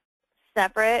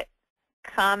separate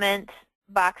comment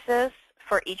boxes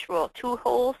for each rule, two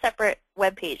whole separate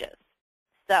web pages.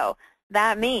 So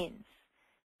that means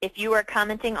if you are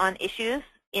commenting on issues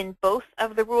in both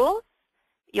of the rules,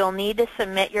 you'll need to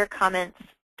submit your comments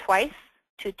twice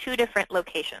to two different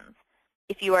locations.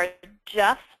 If you are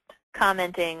just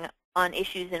commenting on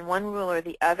issues in one rule or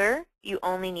the other, you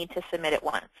only need to submit it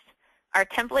once. Our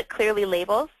template clearly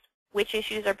labels which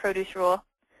issues are produce rule,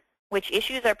 which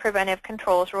issues are preventive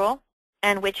controls rule,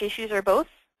 and which issues are both,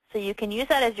 so you can use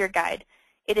that as your guide.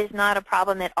 It is not a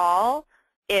problem at all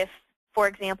if, for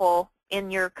example,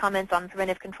 in your comments on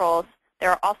preventive controls,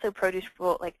 there are also produce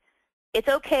rule, it's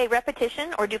okay,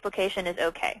 repetition or duplication is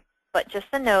okay. But just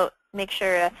a note, make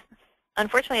sure,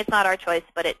 unfortunately it's not our choice,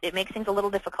 but it makes things a little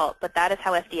difficult, but that is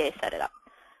how FDA set it up.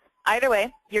 Either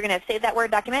way, you're going to save that Word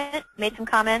document, made some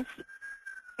comments.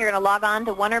 You're going to log on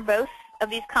to one or both of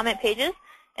these comment pages,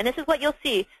 and this is what you'll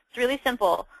see. It's really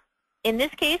simple. In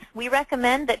this case, we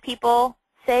recommend that people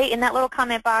say in that little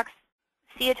comment box,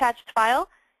 see attached file,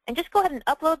 and just go ahead and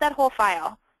upload that whole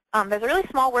file. There's a really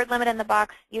small word limit in the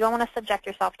box. You don't want to subject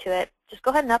yourself to it. Just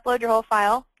go ahead and upload your whole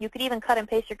file. You could even cut and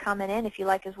paste your comment in if you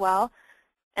like as well.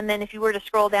 And then if you were to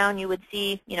scroll down, you would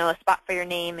see, a spot for your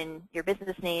name and your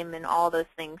business name and all those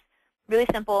things. Really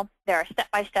simple. There are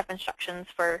step-by-step instructions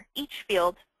for each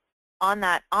field on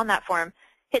that form.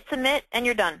 Hit submit, and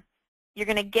you're done. You're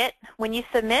going to get, when you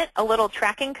submit, a little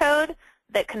tracking code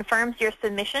that confirms your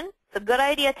submission. It's a good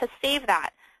idea to save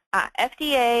that.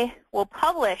 FDA will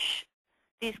publish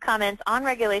these comments on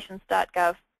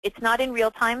regulations.gov. It's not in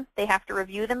real time. They have to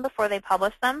review them before they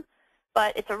publish them.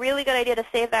 But it's a really good idea to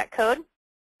save that code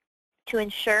to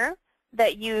ensure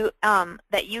that you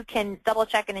can double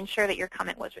check and ensure that your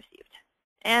comment was received.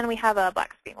 And we have a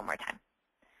black screen one more time.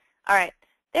 All right,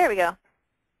 there we go.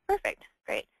 Perfect,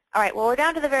 great. All right, well, we're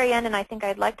down to the very end, and I think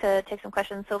I'd like to take some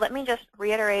questions. So let me just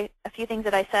reiterate a few things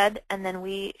that I said, and then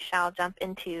we shall jump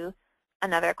into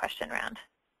another question round.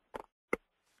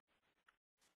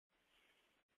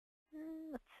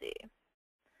 Let's see,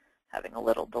 having a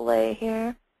little delay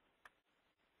here.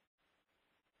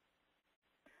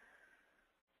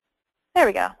 There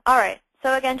we go. All right.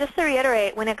 So again, just to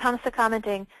reiterate, when it comes to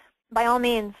commenting, by all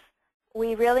means,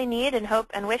 we really need and hope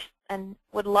and wish and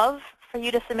would love for you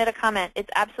to submit a comment. It's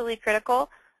absolutely critical.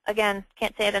 Again,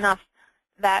 can't say it enough,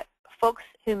 that folks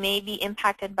who may be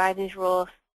impacted by these rules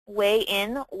weigh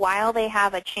in while they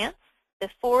have a chance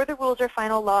before the rules are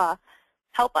final law.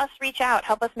 Help us reach out.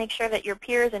 Help us make sure that your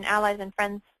peers and allies and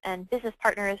friends and business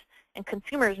partners and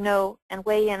consumers know and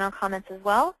weigh in on comments as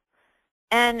well.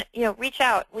 And reach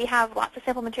out. We have lots of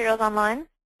sample materials online.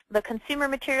 The consumer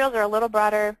materials are a little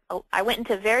broader. I went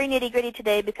into very nitty-gritty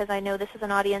today because I know this is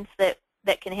an audience that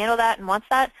can handle that and wants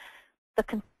that. The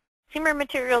consumer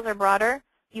materials are broader.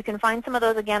 You can find some of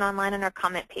those again online on our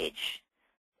comment page.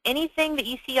 Anything that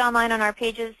you see online on our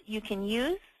pages you can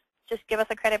use. Just give us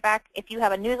a credit back. If you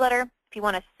have a newsletter, if you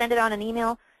want to send it on an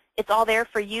email, it's all there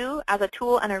for you as a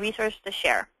tool and a resource to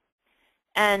share.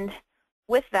 And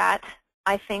with that,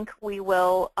 I think we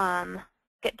will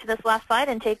get to this last slide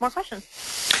and take more questions.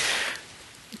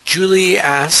 Julie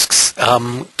asks,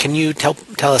 can you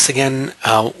tell us again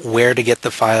where to get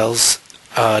the files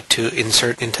to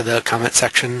insert into the comment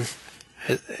section?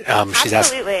 She's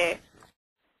Absolutely.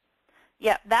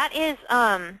 Yeah, that is,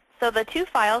 so the two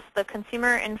files, the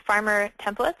consumer and farmer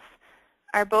templates,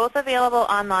 are both available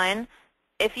online.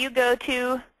 If you go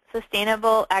to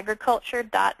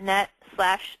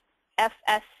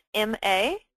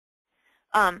sustainableagriculture.net/FSMA,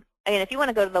 again, if you want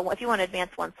to go to if you want to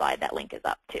advance one slide, that link is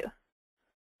up too.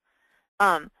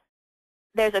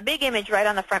 There's a big image right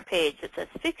on the front page that says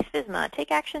Fix FSMA,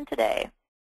 take action today.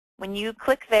 When you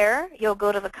click there, you'll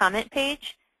go to the comment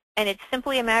page, and it's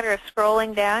simply a matter of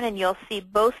scrolling down, and you'll see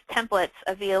both templates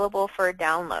available for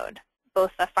download,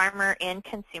 both the farmer and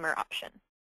consumer option.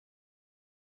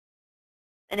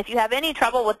 And if you have any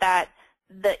trouble with that,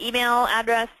 the email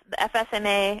address, the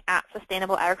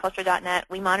FSMA@sustainableagriculture.net,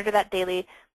 we monitor that daily.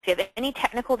 If you have any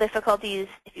technical difficulties,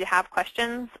 if you have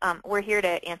questions, we're here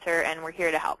to answer and we're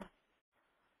here to help.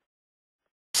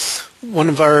 One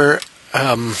of our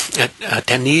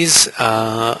attendees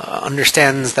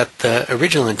understands that the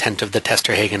original intent of the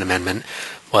Tester-Hagen Amendment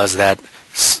was that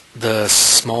the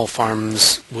small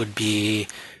farms would be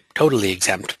totally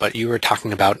exempt, but you were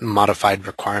talking about modified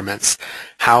requirements.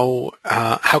 How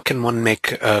can one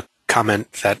make a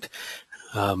comment that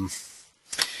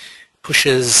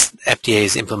pushes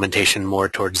FDA's implementation more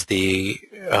towards the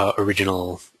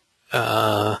original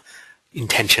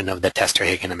intention of the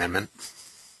Tester-Hagen Amendment?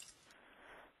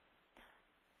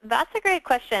 That's a great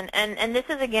question, and this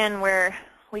is again where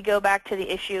we go back to the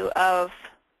issue of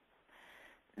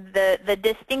the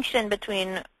distinction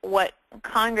between what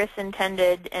Congress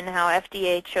intended and how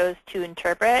FDA chose to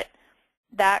interpret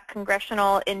that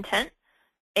congressional intent.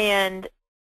 And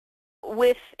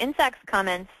with INSAC's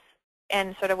comments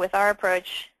and sort of with our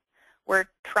approach, we're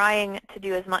trying to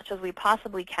do as much as we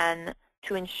possibly can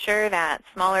to ensure that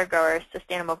smaller growers,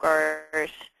 sustainable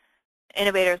growers,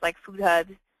 innovators like food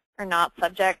hubs are not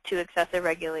subject to excessive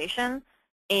regulation.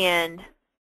 And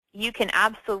you can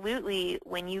absolutely,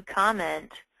 when you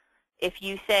comment, if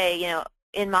you say,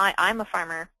 I'm a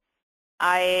farmer,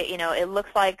 it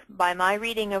looks like by my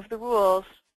reading of the rules,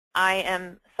 I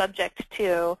am subject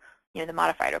to, the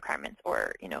modified requirements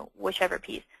or, whichever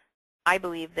piece. I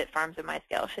believe that farms of my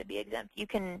scale should be exempt. You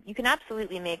can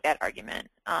absolutely make that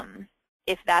argument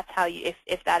if that's how you,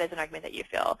 if that is an argument that you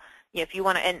feel. If you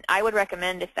want to, and I would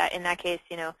recommend if that in that case,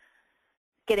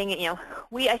 getting it,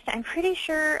 I'm pretty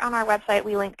sure on our website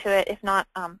we link to it. If not,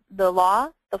 the law,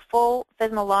 the full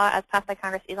FSMA law as passed by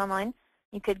Congress is online.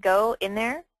 You could go in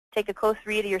there, take a close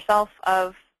read yourself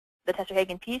of the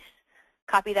Tester-Hagen piece,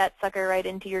 copy that sucker right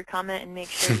into your comment, and make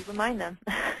sure you remind them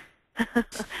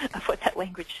of what that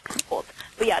language holds.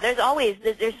 But yeah, there's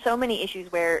so many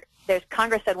issues where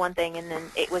Congress said one thing and then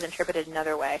it was interpreted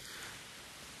another way.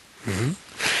 Mm-hmm.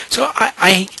 So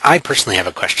I personally have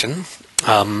a question,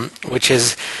 which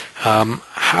is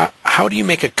how do you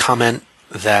make a comment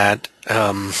that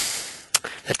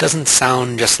that doesn't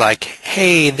sound just like,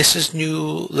 hey, this is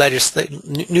new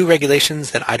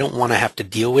regulations that I don't want to have to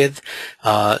deal with,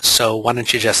 so why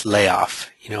don't you just lay off?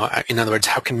 In other words,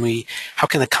 how can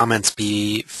the comments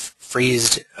be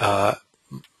phrased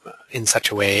in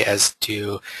such a way as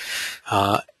to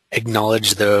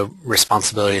acknowledge the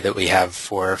responsibility that we have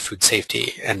for food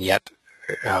safety, and yet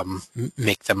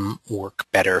make them work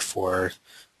better for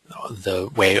the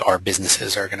way our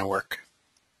businesses are going to work?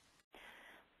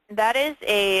 That is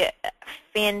a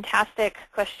fantastic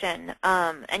question,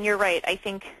 and you're right. I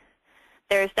think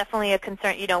there's definitely a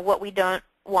concern. What we don't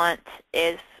want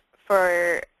is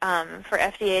for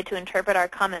FDA to interpret our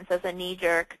comments as a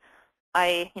knee-jerk,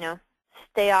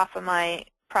 stay off of my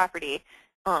property.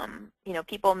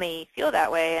 People may feel that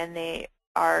way, and they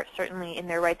are certainly in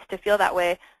their rights to feel that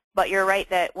way. But you're right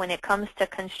that when it comes to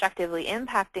constructively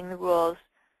impacting the rules,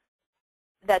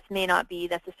 that may not be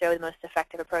necessarily the most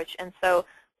effective approach. And so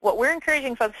what we're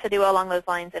encouraging folks to do along those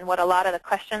lines, and what a lot of the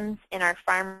questions in our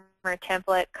farmer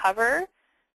template cover,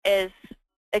 is,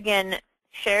 again,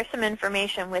 share some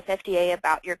information with FDA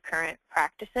about your current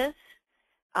practices,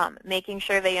 making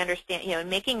sure they understand,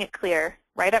 making it clear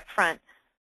right up front,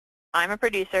 I'm a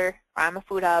producer, I'm a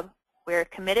food hub, we're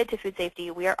committed to food safety,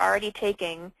 we are already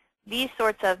taking these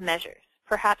sorts of measures.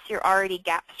 Perhaps you're already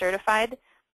GAP certified,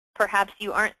 perhaps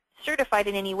you aren't certified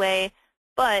in any way,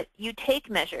 but you take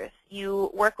measures, you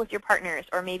work with your partners,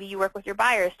 or maybe you work with your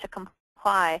buyers to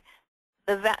comply.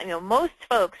 Most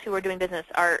folks who are doing business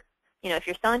are, if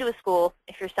you're selling to a school,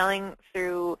 if you're selling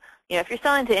through, if you're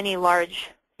selling to any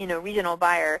large, regional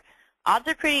buyer, odds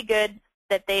are pretty good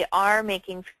that they are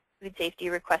making food safety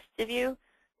requests of you.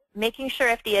 Making sure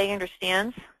FDA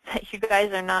understands that you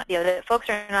guys are not, that folks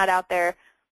are not out there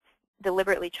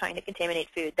deliberately trying to contaminate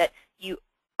food, that you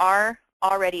are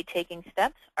already taking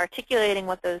steps, articulating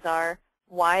what those are,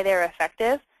 why they're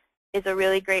effective, is a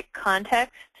really great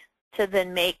context to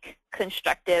then make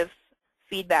constructive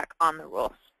feedback on the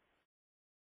rules.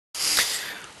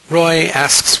 Roy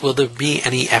asks, will there be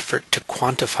any effort to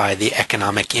quantify the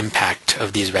economic impact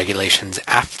of these regulations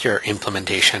after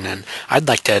implementation? And I'd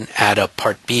like to add a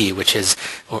part B, which is,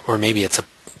 or maybe it's a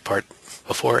part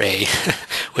before A,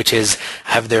 which is,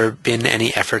 have there been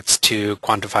any efforts to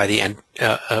quantify the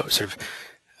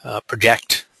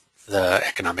project the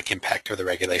economic impact of the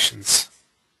regulations?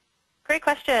 Great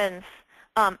questions.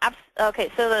 Okay,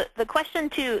 so the question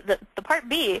to the part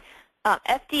B,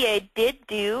 FDA did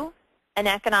do an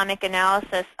economic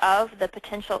analysis of the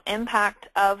potential impact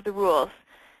of the rules.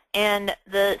 And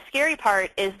the scary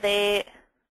part is they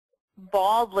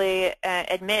baldly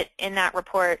admit in that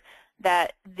report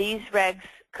that these regs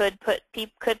could put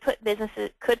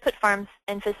farms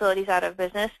and facilities out of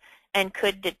business, and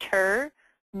could deter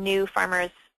new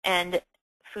farmers and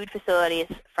food facilities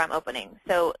from opening.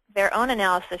 So their own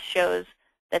analysis shows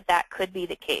that that could be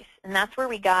the case. And that's where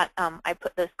we got, I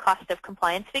put those cost of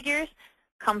compliance figures,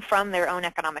 come from their own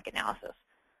economic analysis.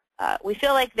 We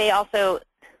feel like methodologically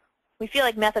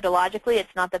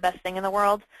it's not the best thing in the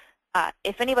world.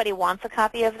 If anybody wants a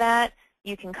copy of that,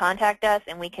 you can contact us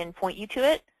and we can point you to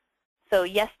it. So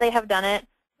yes, they have done it.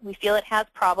 We feel it has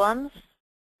problems,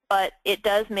 but it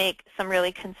does make some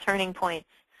really concerning points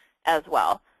as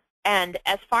well. And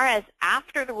as far as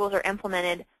after the rules are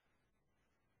implemented,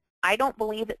 I don't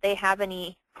believe that they have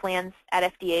any plans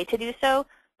at FDA to do so,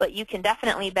 but you can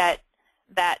definitely bet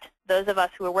that those of us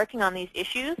who are working on these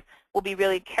issues will be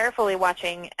really carefully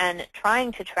watching and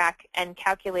trying to track and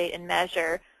calculate and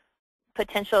measure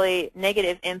potentially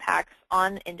negative impacts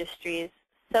on industries,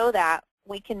 so that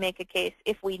we can make a case,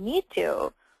 if we need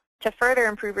to further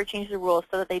improve or change the rules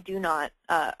so that they do not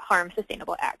harm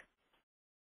sustainable ag.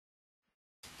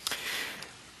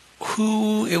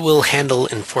 Who will handle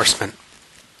enforcement?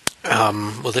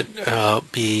 Will it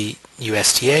be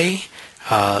USDA?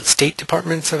 State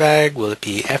Departments of Ag? Will it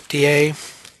be FDA?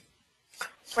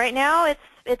 Right now,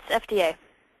 it's FDA.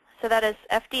 So that is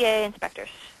FDA inspectors.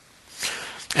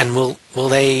 And will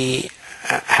they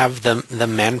have the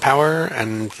manpower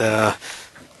and the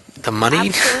money?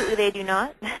 Absolutely, they do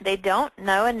not. They don't.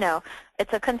 No and no.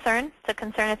 It's a concern. It's a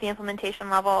concern at the implementation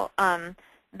level.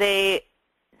 they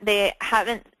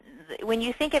haven't. When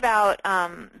you think about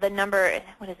the number,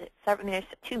 what is it? I mean, there's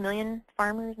 2 million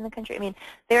farmers in the country. I mean,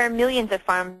 there are millions of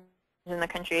farms in the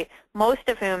country, most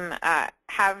of whom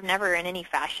have never in any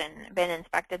fashion been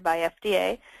inspected by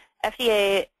FDA.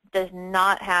 FDA does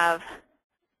not have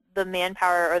the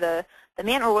manpower or the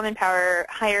man or woman power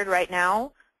hired right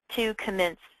now to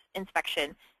commence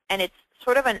inspection. And it's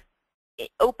sort of an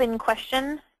open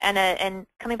question, and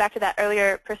coming back to that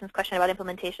earlier person's question about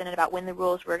implementation and about when the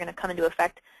rules were going to come into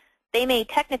effect, they may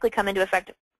technically come into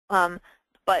effect,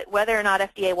 but whether or not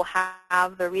FDA will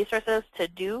have the resources to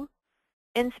do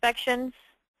inspections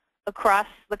across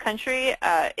the country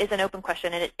is an open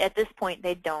question, and at this point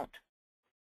they don't.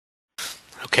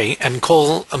 Okay, and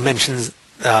Cole mentions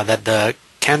that the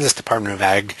Kansas Department of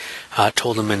Ag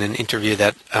told him in an interview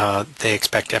that they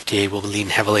expect FDA will lean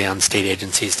heavily on state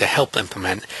agencies to help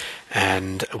implement,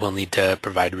 and will need to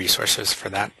provide resources for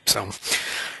that. So.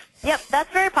 Yep,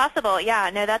 that's very possible.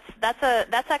 Yeah, no,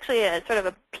 that's actually a sort of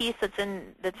a piece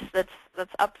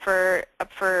that's up for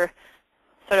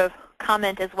sort of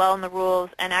comment as well in the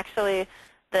rules. And actually,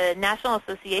 the National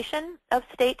Association of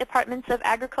State Departments of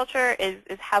Agriculture is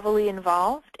heavily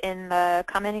involved in the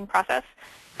commenting process,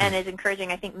 and is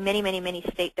encouraging. I think many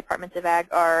state departments of ag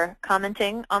are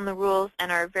commenting on the rules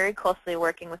and are very closely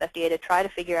working with FDA to try to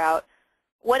figure out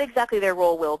what exactly their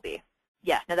role will be.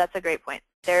 Yeah, no, that's a great point.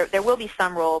 There will be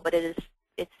some role, but it's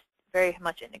very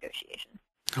much in negotiation.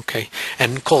 Okay,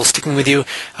 and Cole, sticking with you,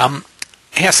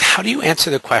 yes, how do you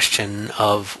answer the question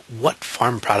of what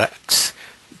farm products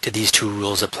do these two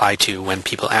rules apply to when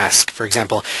people ask? For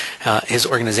example, his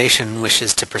organization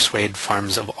wishes to persuade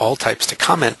farms of all types to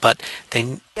comment, but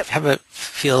they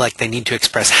feel like they need to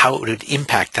express how it would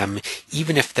impact them,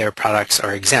 even if their products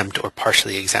are exempt or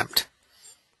partially exempt.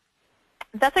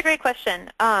 That's a great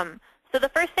question. So the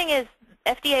first thing is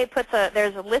FDA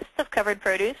there's a list of covered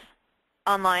produce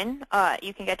online.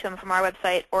 You can get to them from our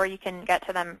website, or you can get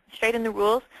to them straight in the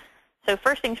rules. So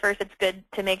first things first, it's good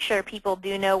to make sure people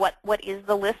do know what is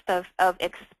the list of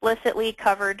explicitly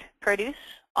covered produce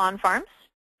on farms.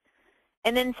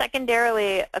 And then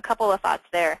secondarily, a couple of thoughts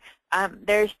there.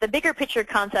 There's the bigger picture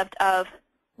concept of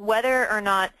whether or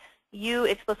not you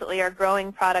explicitly are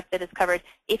growing product that is covered,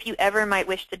 if you ever might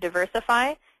wish to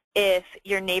diversify, if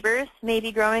your neighbors may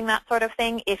be growing that sort of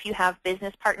thing, if you have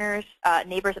business partners,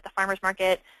 neighbors at the farmer's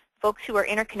market, folks who are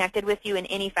interconnected with you in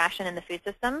any fashion in the food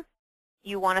system,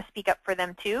 you want to speak up for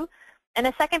them too. And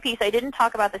a second piece, I didn't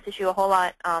talk about this issue a whole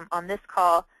lot on this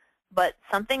call, but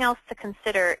something else to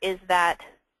consider is that,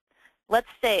 let's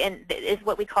say, and is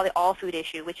what we call the all food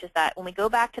issue, which is that when we go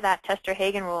back to that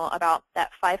Tester-Hagen rule about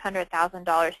that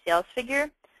 $500,000 sales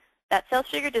figure, that sales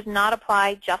figure does not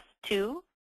apply just to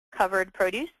covered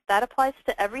produce. That applies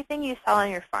to everything you sell on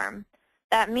your farm.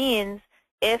 That means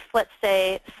if, let's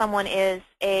say, someone is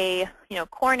a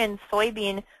corn and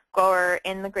soybean grower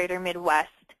in the greater Midwest,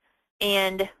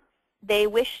 and they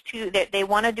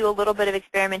want to do a little bit of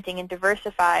experimenting and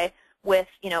diversify with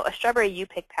a strawberry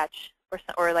U-pick patch,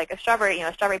 or like a strawberry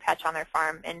patch on their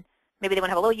farm, and maybe they want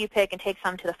to have a little U-pick and take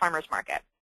some to the farmer's market.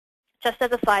 Just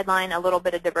as a sideline, a little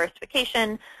bit of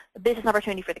diversification, a business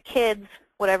opportunity for the kids,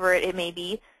 whatever it may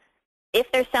be.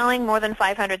 If they're selling more than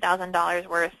 $500,000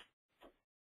 worth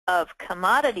of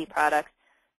commodity products,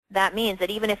 that means that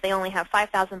even if they only have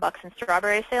 $5,000 in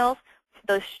strawberry sales,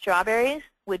 those strawberries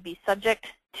would be subject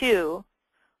to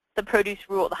the produce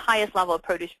rule, the highest level of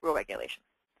produce rule regulation.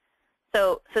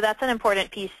 So that's an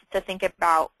important piece to think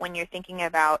about when you're thinking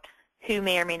about who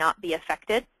may or may not be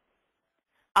affected.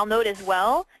 I'll note as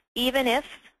well, even if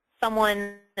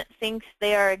someone thinks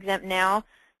they are exempt now,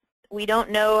 we don't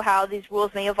know how these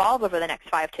rules may evolve over the next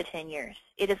 5 to 10 years.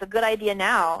 It is a good idea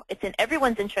now. It's in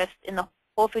everyone's interest in the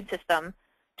whole food system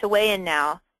to weigh in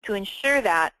now to ensure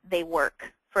that they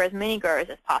work for as many growers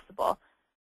as possible,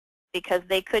 because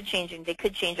they could change, and they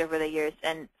could change over the years,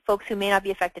 and folks who may not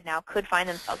be affected now could find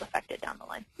themselves affected down the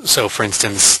line. So, for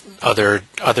instance, other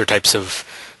types of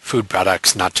food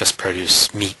products, not just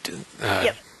produce, meat,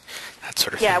 yep. That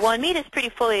sort of thing. Yeah, thing. well, and meat is pretty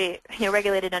fully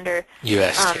regulated under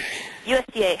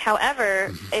USDA.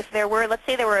 However, if there were, let's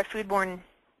say there were a foodborne,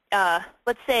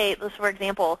 let's say, for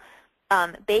example,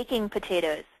 baking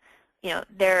potatoes,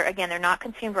 they're not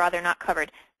consumed raw, they're not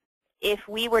covered. If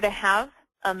we were to have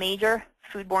a major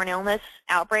foodborne illness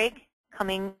outbreak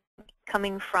coming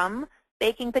from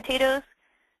baking potatoes,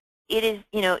 it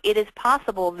is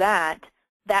possible that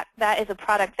is a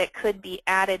product that could be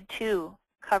added to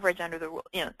coverage under the rule.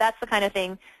 That's the kind of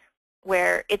thing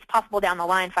where it's possible down the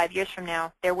line, 5 years from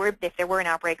now, if there were an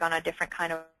outbreak on a different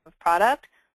kind of product,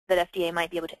 that FDA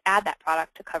might be able to add that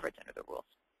product to coverage under the rules.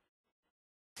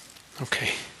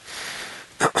 Okay.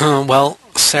 Well,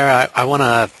 Sarah, I want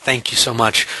to thank you so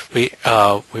much. We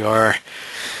are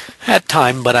at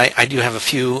time, but I do have a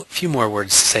few more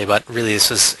words to say. But really, this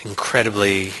was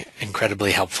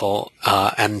incredibly helpful.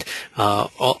 And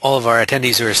all of our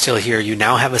attendees who are still here, you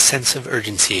now have a sense of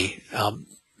urgency.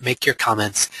 Make your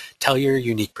comments. Tell your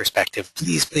unique perspective.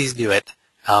 Please do it.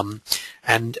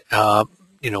 And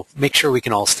make sure we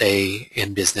can all stay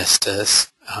in business to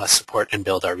support and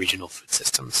build our regional food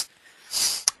systems.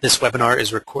 This webinar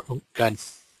is recorded. Go ahead.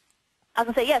 I was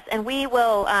going to say yes, and we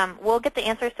will we'll get the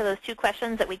answers to those two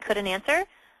questions that we couldn't answer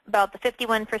about the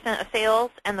 51% of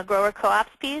sales and the grower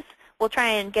co-ops piece. We'll try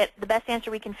and get the best answer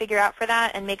we can figure out for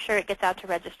that and make sure it gets out to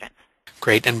registrants.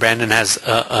 Great, and Brandon has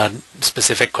a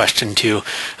specific question too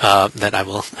that I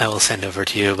will send over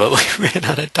to you, but we ran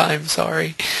out of time.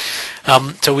 Sorry.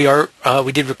 So we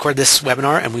did record this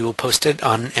webinar, and we will post it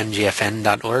on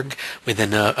ngfn.org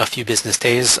within a few business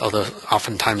days. Although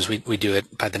oftentimes we do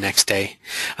it by the next day.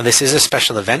 This is a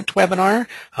special event webinar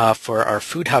for our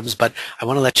food hubs, but I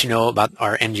want to let you know about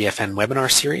our NGFN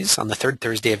webinar series on the third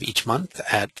Thursday of each month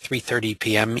at 3:30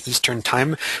 p.m. Eastern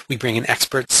Time. We bring in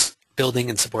experts building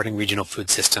and supporting regional food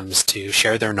systems to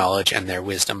share their knowledge and their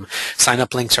wisdom.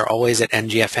 Sign-up links are always at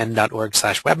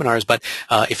ngfn.org/webinars, but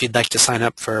if you'd like to sign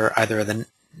up for either of the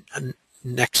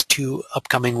next two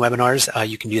upcoming webinars,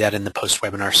 you can do that in the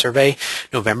post-webinar survey.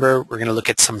 November, we're going to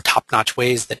look at some top-notch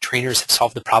ways that trainers have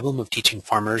solved the problem of teaching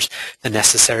farmers the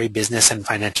necessary business and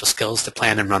financial skills to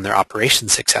plan and run their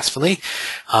operations successfully.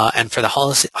 And for the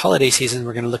holiday season,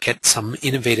 we're going to look at some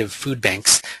innovative food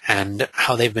banks and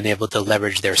how they've been able to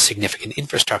leverage their significant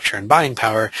infrastructure and buying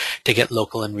power to get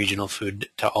local and regional food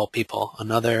to all people.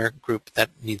 Another group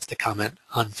that needs to comment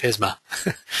on FSMA.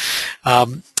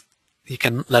 You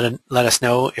can let us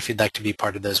know if you'd like to be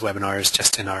part of those webinars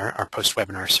just in our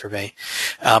post-webinar survey.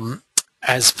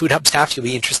 As Food Hub staff, you'll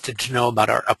be interested to know about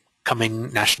our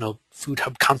upcoming National Food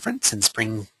Hub Conference in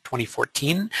spring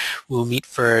 2014. We'll meet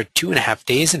for 2.5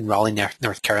 days in Raleigh,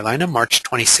 North Carolina, March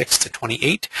 26 to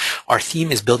 28. Our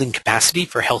theme is building capacity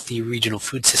for healthy regional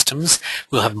food systems.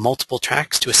 We'll have multiple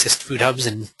tracks to assist food hubs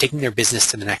in taking their business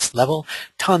to the next level,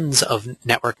 tons of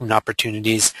networking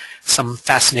opportunities, some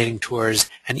fascinating tours,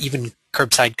 and even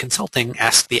curbside consulting,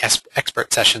 Ask the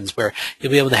Expert sessions, where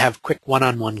you'll be able to have quick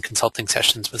one-on-one consulting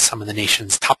sessions with some of the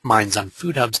nation's top minds on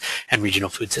food hubs and regional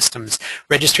food systems.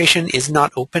 Registration is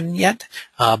not open yet,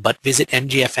 but visit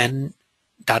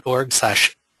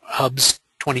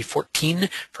ngfn.org/hubs2014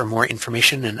 for more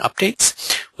information and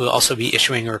updates. We'll also be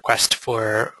issuing a request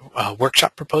for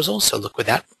workshop proposals, so look for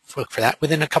that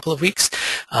within a couple of weeks.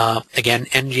 Again,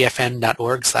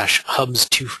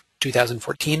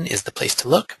 ngfn.org/hubs2014 is the place to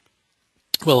look.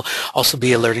 We'll also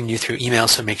be alerting you through email,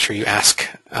 so make sure you ask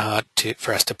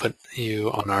for us to put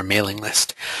you on our mailing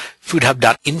list.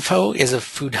 Foodhub.info is a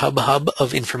Food Hub hub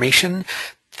of information.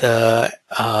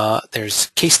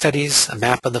 There's case studies, a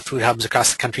map of the food hubs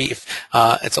across the country.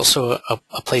 It's also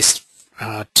a place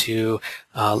to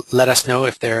let us know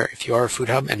if you are a food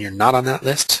hub and you're not on that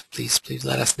list. Please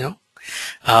let us know.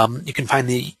 You can find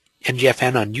the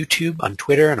NGFN on YouTube, on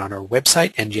Twitter, and on our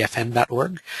website,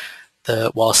 ngfn.org.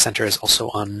 The Wallace Center is also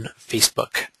on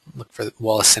Facebook. Look for the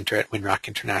Wallace Center at Winrock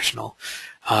International.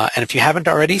 And if you haven't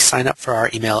already, sign up for our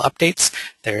email updates.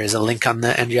 There is a link on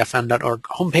the ngfn.org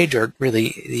homepage, or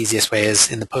really the easiest way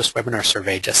is in the post-webinar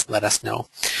survey. Just let us know.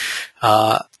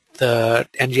 The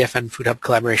NGFN Food Hub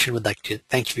Collaboration would like to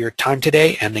thank you for your time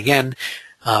today. And again,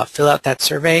 fill out that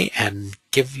survey and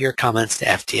give your comments to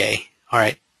FTA. All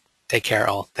right. Take care,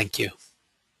 all. Thank you.